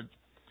God's Word.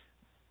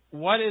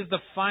 What is the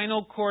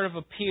final court of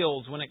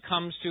appeals when it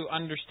comes to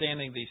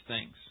understanding these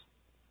things?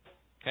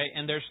 Okay,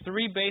 and there's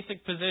 3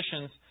 basic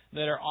positions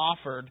that are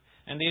offered,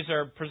 and these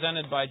are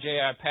presented by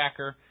J.I.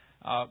 Packer,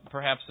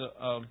 perhaps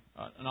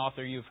an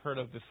author you've heard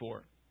of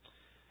before.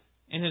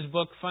 In his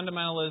book,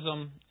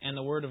 Fundamentalism and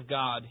the Word of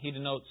God, he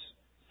denotes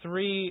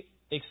 3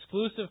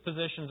 exclusive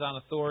positions on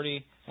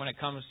authority when it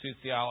comes to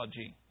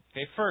theology.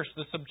 Okay, first,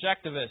 the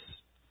subjectivist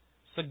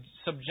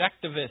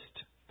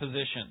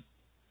position.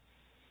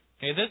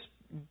 Okay, this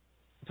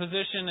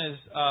position is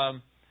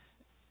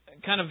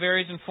kind of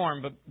varies in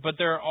form, but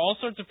there are all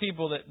sorts of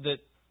people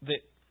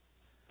that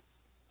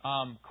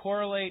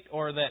correlate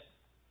or that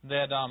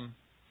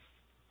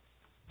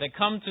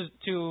come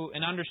to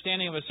an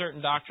understanding of a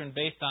certain doctrine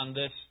based on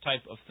this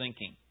type of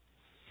thinking.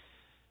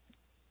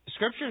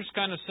 Scripture is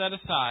kind of set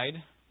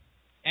aside,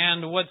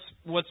 and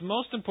what's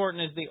most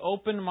important is the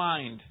open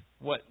mind,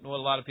 what a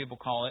lot of people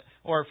call it,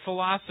 or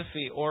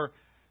philosophy, or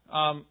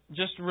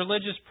just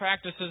religious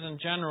practices in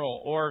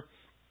general, or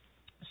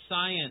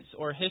science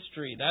or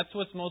history. That's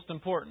what's most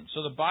important.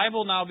 So the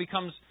Bible now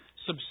becomes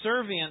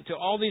subservient to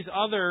all these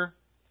other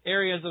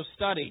areas of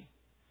study.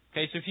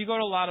 Okay, so if you go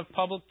to a lot of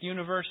public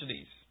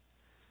universities,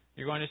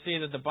 you're going to see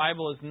that the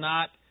Bible is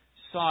not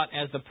sought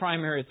as the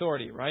primary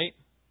authority, right?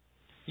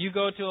 You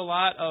go to a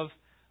lot of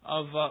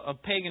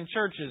pagan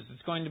churches,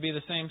 it's going to be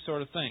the same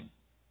sort of thing.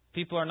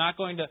 You're not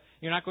going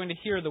to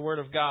hear the Word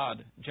of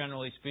God,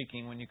 generally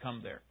speaking, when you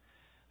come there.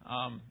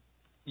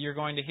 You're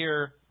going to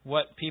hear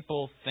what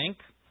people think,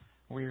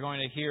 or you're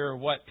going to hear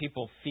what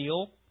people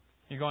feel.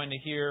 You're going to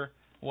hear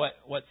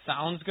what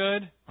sounds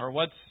good, or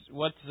what's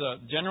the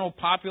general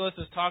populace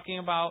is talking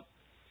about.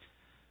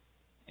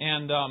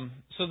 And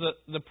so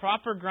the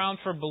proper ground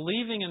for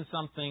believing in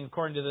something,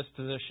 according to this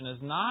position,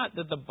 is not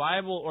that the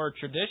Bible or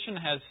tradition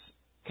has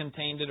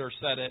contained it or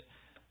said it,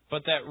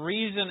 but that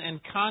reason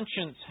and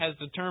conscience has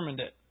determined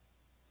it.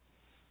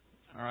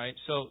 All right,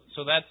 so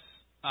that's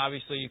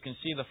obviously you can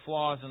see the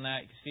flaws in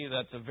that. You can see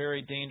that's a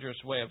very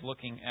dangerous way of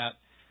looking at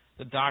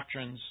the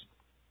doctrines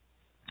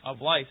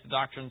of life, the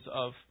doctrines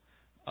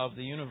of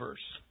the universe.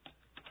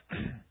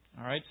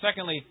 All right.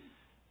 Secondly,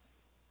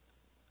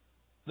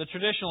 the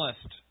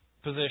traditionalist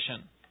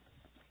position.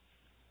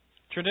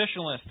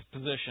 Traditionalist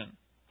position.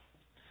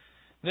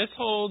 This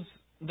holds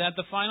that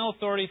the final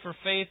authority for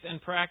faith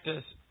and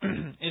practice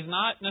is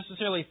not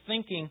necessarily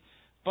thinking,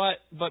 but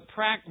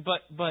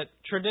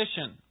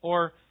tradition,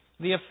 or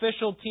the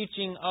official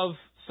teaching of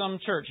some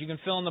church. You can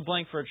fill in the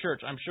blank for a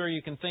church. I'm sure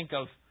you can think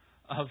of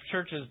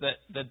churches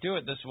that do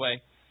it this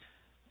way.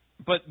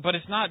 But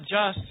it's not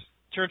just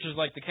churches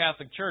like the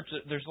Catholic Church.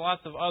 There's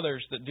lots of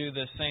others that do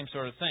this same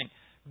sort of thing.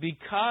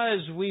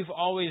 Because we've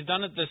always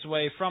done it this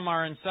way from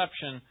our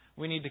inception,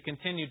 we need to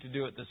continue to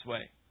do it this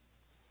way.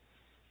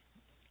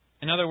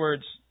 In other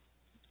words,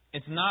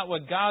 it's not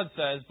what God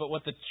says, but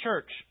what the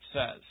church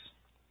says.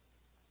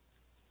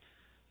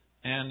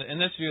 And in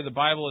this view, the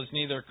Bible is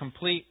neither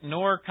complete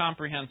nor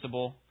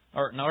comprehensible,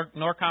 or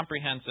nor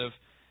comprehensive.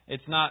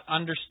 It's not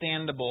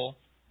understandable.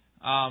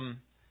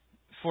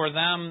 For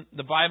them,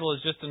 the Bible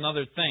is just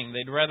another thing.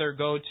 They'd rather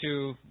go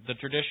to the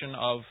tradition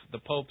of the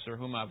popes or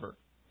whomever.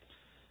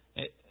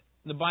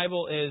 The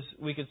Bible is,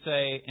 we could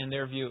say, in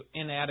their view,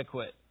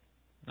 inadequate.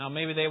 Now,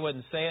 maybe they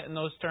wouldn't say it in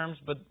those terms,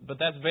 but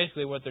that's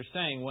basically what they're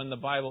saying. When the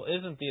Bible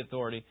isn't the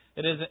authority,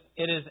 it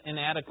is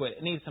inadequate.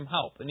 It needs some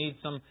help. It needs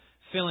some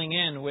filling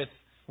in with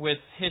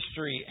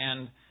history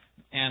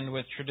and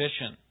with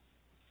tradition.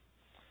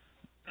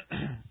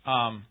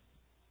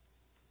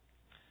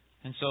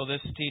 And so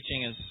this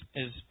teaching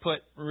is put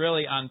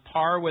really on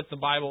par with the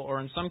Bible, or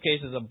in some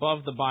cases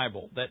above the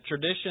Bible. That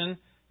tradition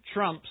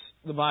trumps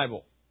the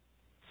Bible.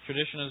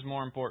 Tradition is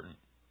more important.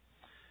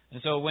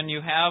 And so when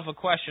you have a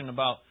question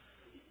about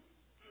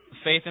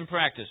faith and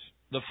practice,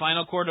 the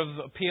final court of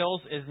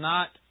appeals is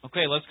not,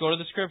 okay, let's go to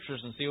the Scriptures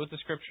and see what the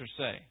Scriptures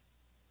say.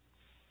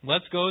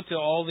 Let's go to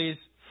all these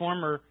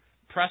former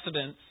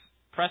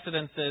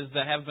precedences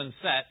that have been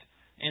set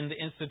in the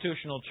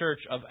institutional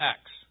church of X.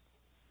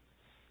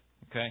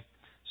 Okay?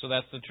 So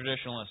that's the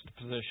traditionalist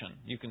position.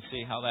 You can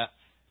see how that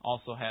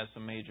also has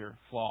some major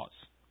flaws.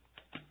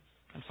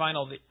 And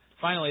finally,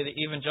 the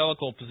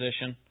evangelical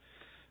position,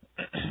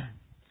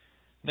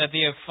 that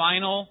the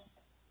final,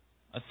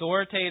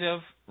 authoritative,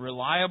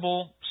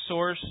 reliable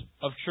source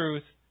of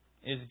truth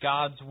is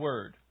God's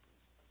Word.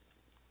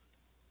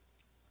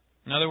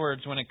 In other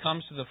words, when it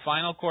comes to the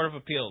final court of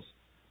appeals,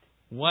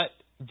 what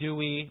do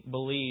we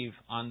believe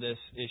on this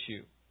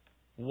issue?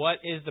 What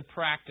is the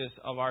practice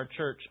of our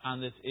church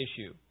on this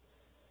issue?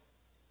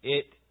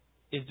 It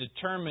is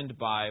determined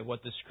by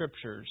what the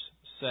Scriptures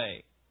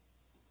say.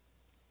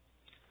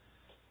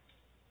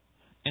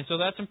 And so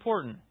that's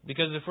important,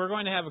 because if we're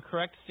going to have a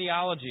correct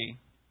theology,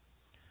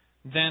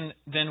 then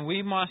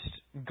we must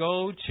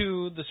go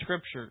to the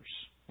Scriptures.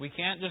 We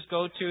can't just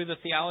go to the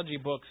theology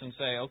books and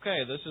say, okay,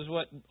 this is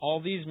what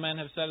all these men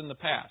have said in the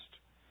past.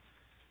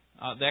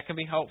 that can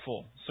be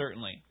helpful,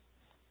 certainly.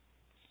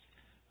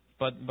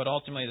 But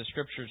ultimately, the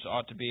Scriptures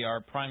ought to be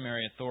our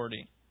primary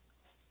authority.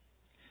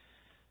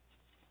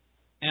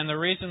 And the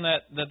reason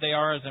that they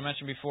are, as I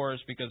mentioned before, is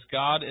because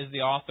God is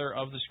the author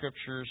of the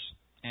Scriptures,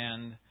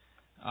 and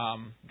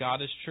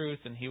God is truth,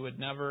 and He would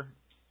never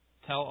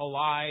tell a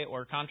lie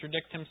or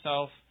contradict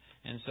Himself,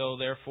 and so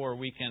therefore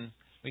we can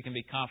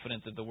be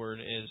confident that the Word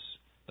is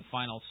the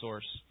final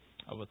source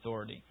of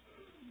authority.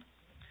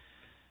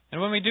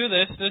 And when we do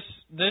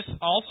this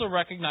also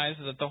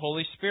recognizes that the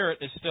Holy Spirit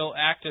is still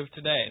active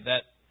today,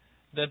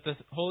 that the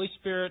Holy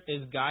Spirit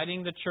is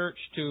guiding the church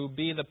to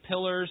be the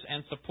pillars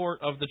and support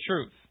of the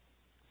truth.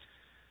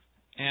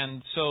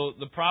 And so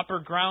the proper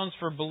grounds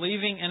for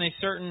believing in a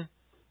certain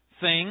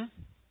thing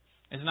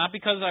is not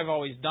because I've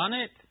always done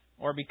it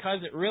or because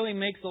it really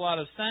makes a lot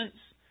of sense,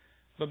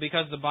 but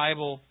because the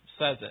Bible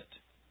says it.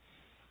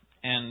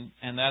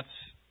 And that's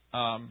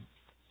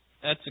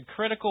a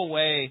critical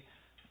way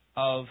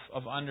of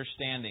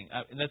understanding.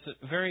 That's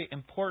a very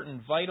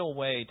important, vital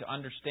way to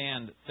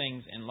understand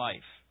things in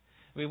life.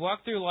 We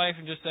walk through life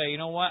and just say, you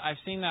know what, I've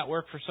seen that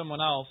work for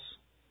someone else,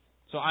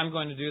 so I'm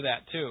going to do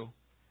that too.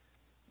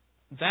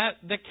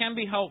 That can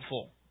be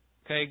helpful.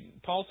 Okay,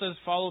 Paul says,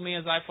 follow me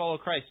as I follow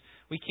Christ.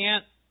 We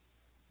can't,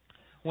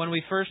 when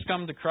we first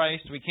come to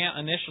Christ, we can't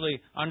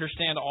initially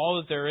understand all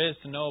that there is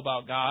to know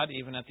about God.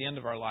 Even at the end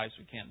of our lives,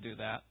 we can't do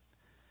that.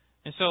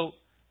 And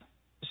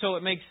so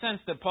it makes sense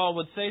that Paul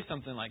would say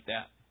something like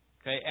that.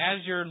 Okay,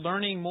 as you're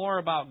learning more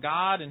about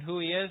God and who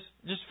He is,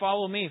 just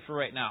follow me for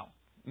right now.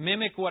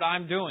 Mimic what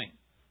I'm doing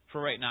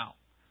for right now.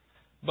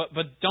 But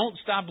don't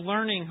stop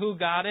learning who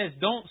God is.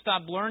 Don't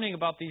stop learning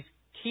about these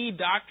key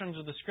doctrines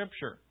of the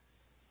Scripture.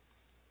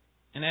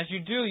 And as you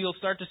do, you'll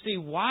start to see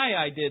why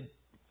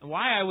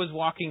I was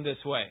walking this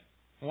way,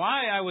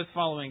 why I was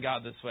following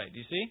God this way. Do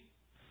you see?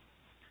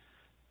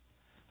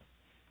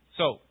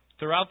 So,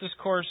 throughout this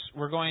course,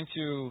 we're going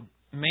to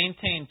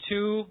maintain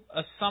two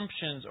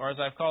assumptions, or as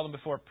I've called them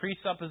before,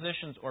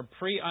 presuppositions or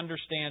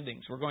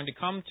pre-understandings. We're going to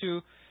come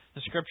to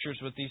the Scriptures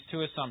with these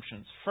two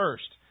assumptions.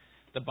 First,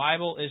 the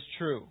Bible is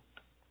true.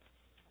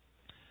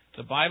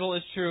 The Bible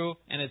is true,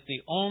 and it's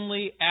the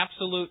only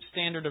absolute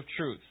standard of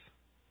truth.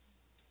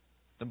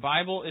 The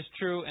Bible is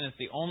true, and it's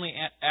the only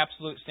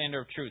absolute standard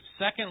of truth.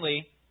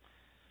 Secondly,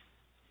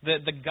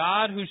 that the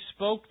God who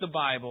spoke the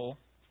Bible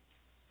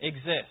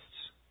exists.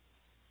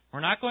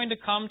 We're not going to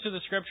come to the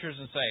Scriptures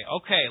and say,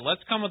 okay,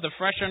 let's come with a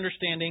fresh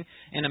understanding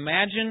and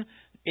imagine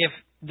if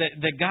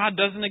that God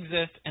doesn't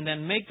exist and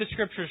then make the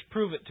Scriptures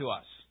prove it to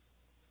us.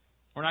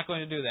 We're not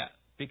going to do that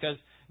because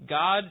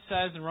God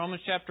says in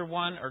Romans chapter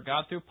 1, or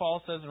God through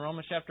Paul says in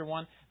Romans chapter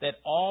 1, that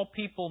all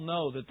people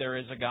know that there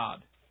is a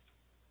God.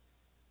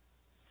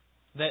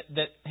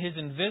 That His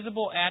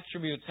invisible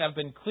attributes have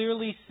been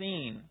clearly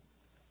seen,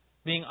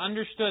 being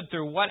understood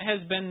through what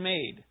has been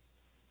made,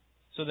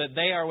 so that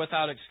they are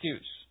without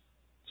excuse.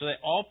 So that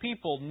all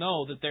people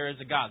know that there is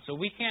a God. So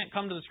we can't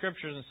come to the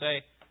Scriptures and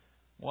say,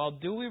 well,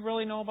 do we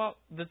really know about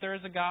that there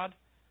is a God?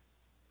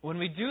 When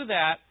we do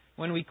that,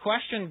 when we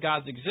question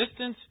God's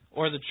existence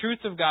or the truth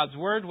of God's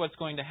Word, what's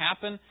going to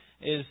happen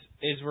is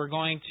we're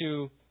going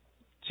to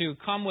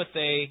come with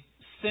a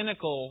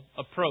cynical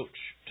approach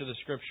to the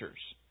Scriptures.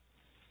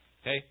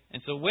 Okay?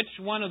 And so which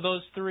one of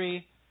those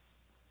three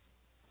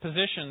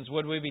positions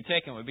would we be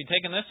taking? Would we be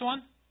taking this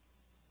one?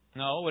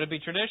 No. Would it be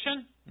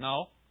tradition?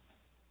 No.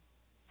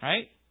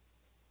 Right?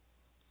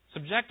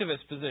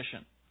 Subjectivist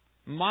position.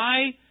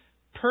 My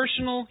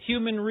personal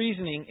human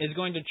reasoning is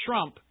going to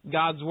trump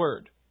God's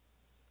Word.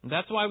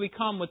 That's why we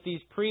come with these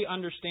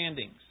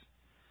pre-understandings.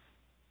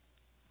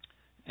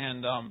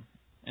 And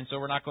so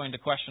we're not going to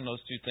question those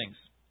two things.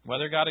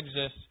 Whether God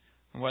exists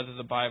and whether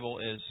the Bible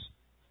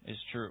is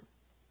true.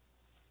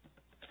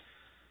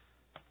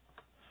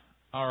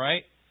 All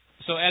right.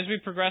 So as we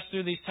progress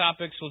through these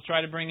topics, we'll try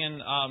to bring in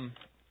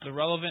the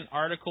relevant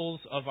articles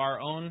of our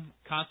own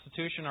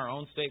Constitution, our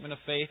own Statement of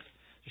Faith,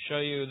 to show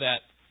you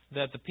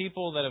that the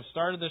people that have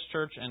started this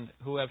church and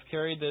who have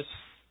carried this,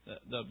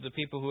 the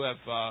people who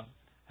have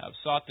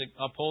sought to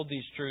uphold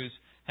these truths,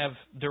 have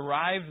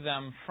derived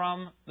them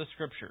from the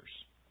Scriptures.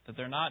 That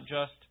they're not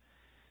just,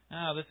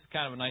 this is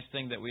kind of a nice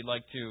thing that we'd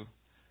like to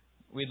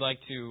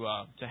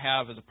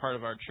have as a part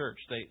of our church.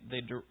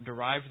 They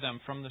derive them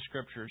from the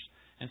Scriptures.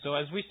 And so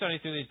as we study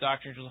through these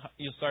doctrines,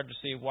 you'll start to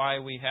see why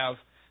we have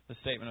the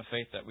statement of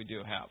faith that we do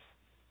have.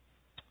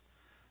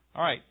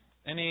 All right.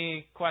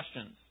 Any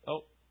questions?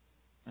 Oh,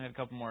 I had a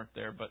couple more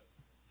there, but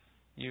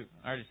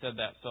I already said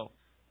that. So,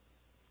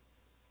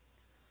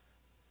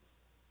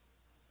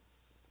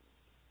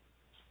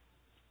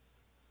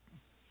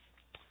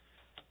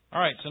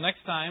 all right. So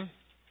next time,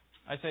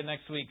 I say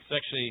next week. It's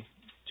actually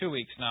 2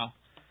 weeks now,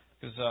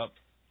 because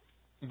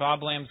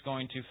Bob Lamb's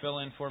going to fill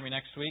in for me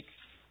next week.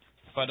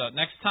 But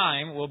next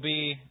time will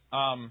be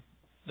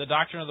the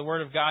doctrine of the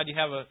Word of God. You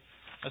have a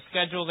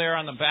schedule there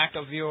on the back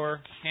of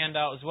your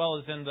handout, as well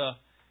as in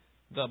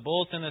the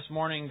bulletin this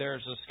morning.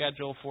 There's a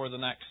schedule for the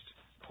next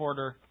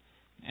quarter.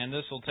 And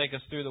this will take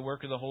us through the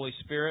work of the Holy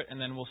Spirit, and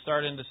then we'll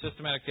start into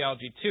Systematic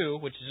Theology 2,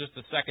 which is just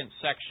the second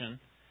section,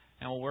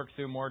 and we'll work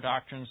through more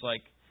doctrines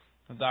like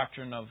the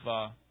doctrine of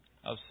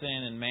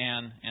sin and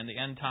man and the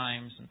end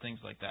times and things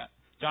like that.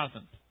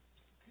 Jonathan.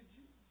 Could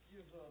you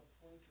give a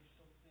point or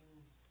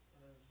something,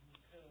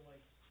 kind of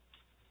like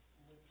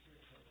what you're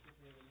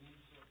the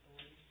needs of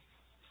authority?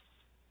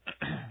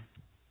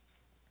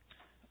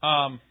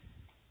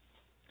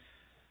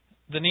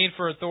 The need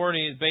for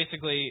authority is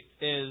basically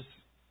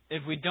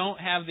if we don't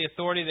have the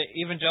authority, the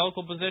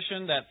evangelical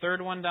position, that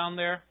third one down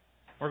there,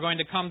 we're going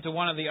to come to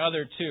one of the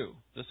other two,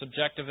 the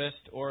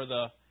subjectivist or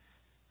the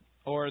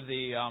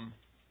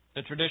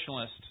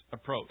traditionalist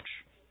approach.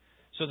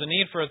 So the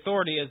need for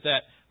authority is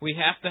that we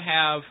have to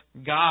have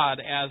God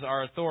as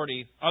our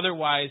authority.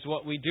 Otherwise,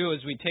 what we do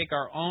is we take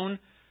our own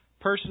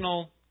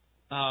personal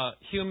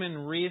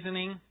human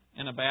reasoning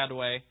in a bad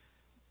way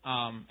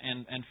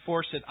and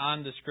force it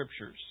on the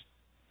Scriptures,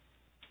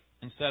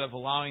 instead of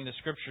allowing the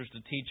Scriptures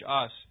to teach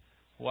us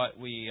what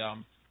we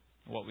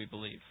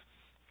believe.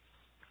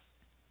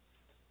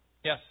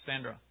 Yes,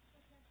 Sandra.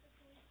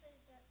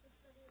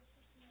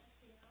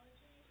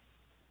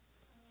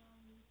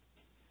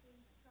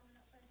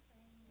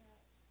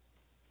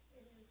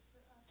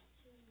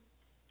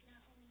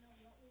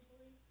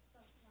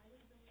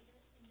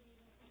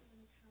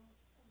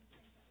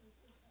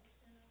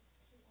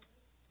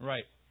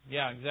 Right.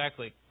 Yeah,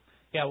 exactly.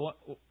 Yeah,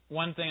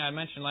 one thing I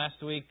mentioned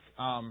last week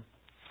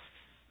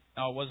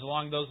was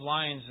along those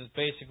lines is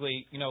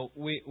basically,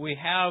 we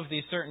have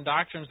these certain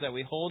doctrines that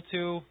we hold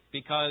to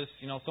because,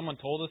 someone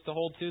told us to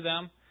hold to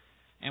them.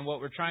 And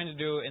what we're trying to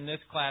do in this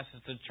class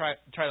is to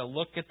try to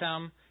look at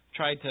them,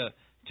 try to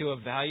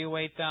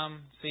evaluate them,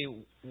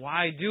 see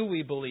why do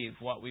we believe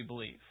what we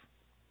believe.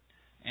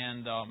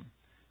 And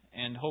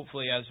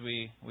hopefully as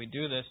we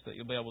do this, that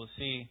you'll be able to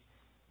see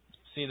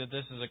that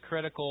this is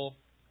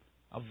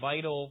a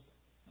vital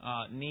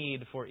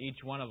need for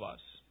each one of us.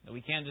 That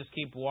we can't just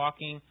keep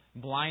walking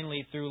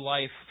blindly through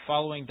life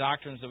following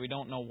doctrines that we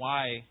don't know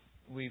why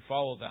we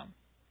follow them.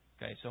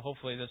 Okay, so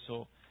hopefully this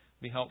will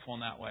be helpful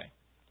in that way.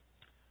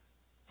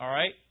 All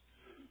right?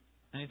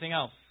 Anything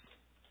else?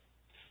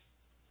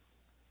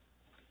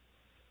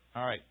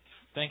 All right.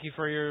 Thank you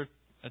for your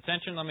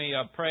attention. Let me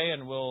pray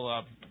and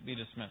we'll be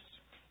dismissed.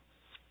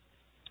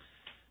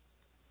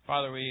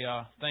 Father, we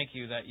thank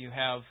you that you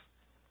have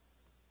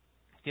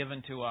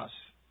given to us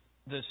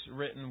this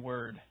written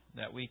word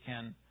that we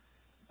can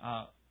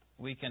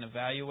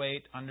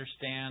evaluate,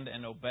 understand,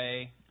 and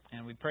obey.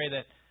 And we pray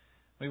that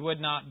we would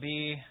not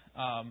be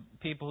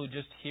people who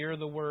just hear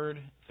the word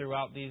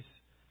throughout these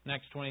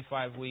next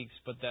 25 weeks,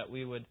 but that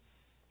we would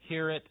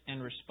hear it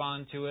and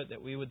respond to it,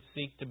 that we would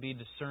seek to be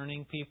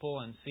discerning people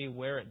and see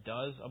where it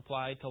does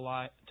apply to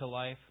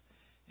life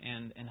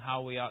and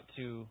how we ought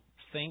to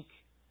think,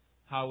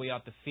 how we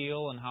ought to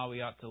feel, and how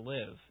we ought to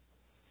live.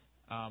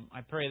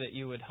 I pray that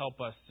you would help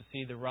us to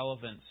see the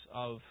relevance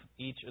of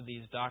each of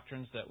these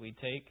doctrines that we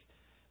take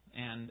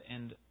and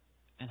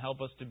help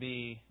us to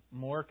be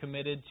more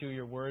committed to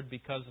your word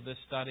because of this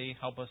study.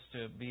 Help us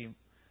to be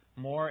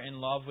more in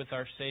love with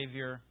our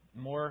Savior,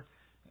 more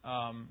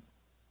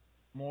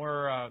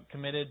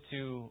committed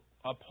to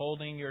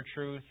upholding your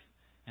truth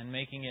and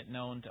making it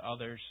known to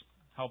others.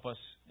 Help us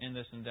in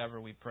this endeavor,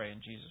 we pray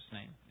in Jesus'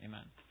 name.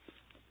 Amen.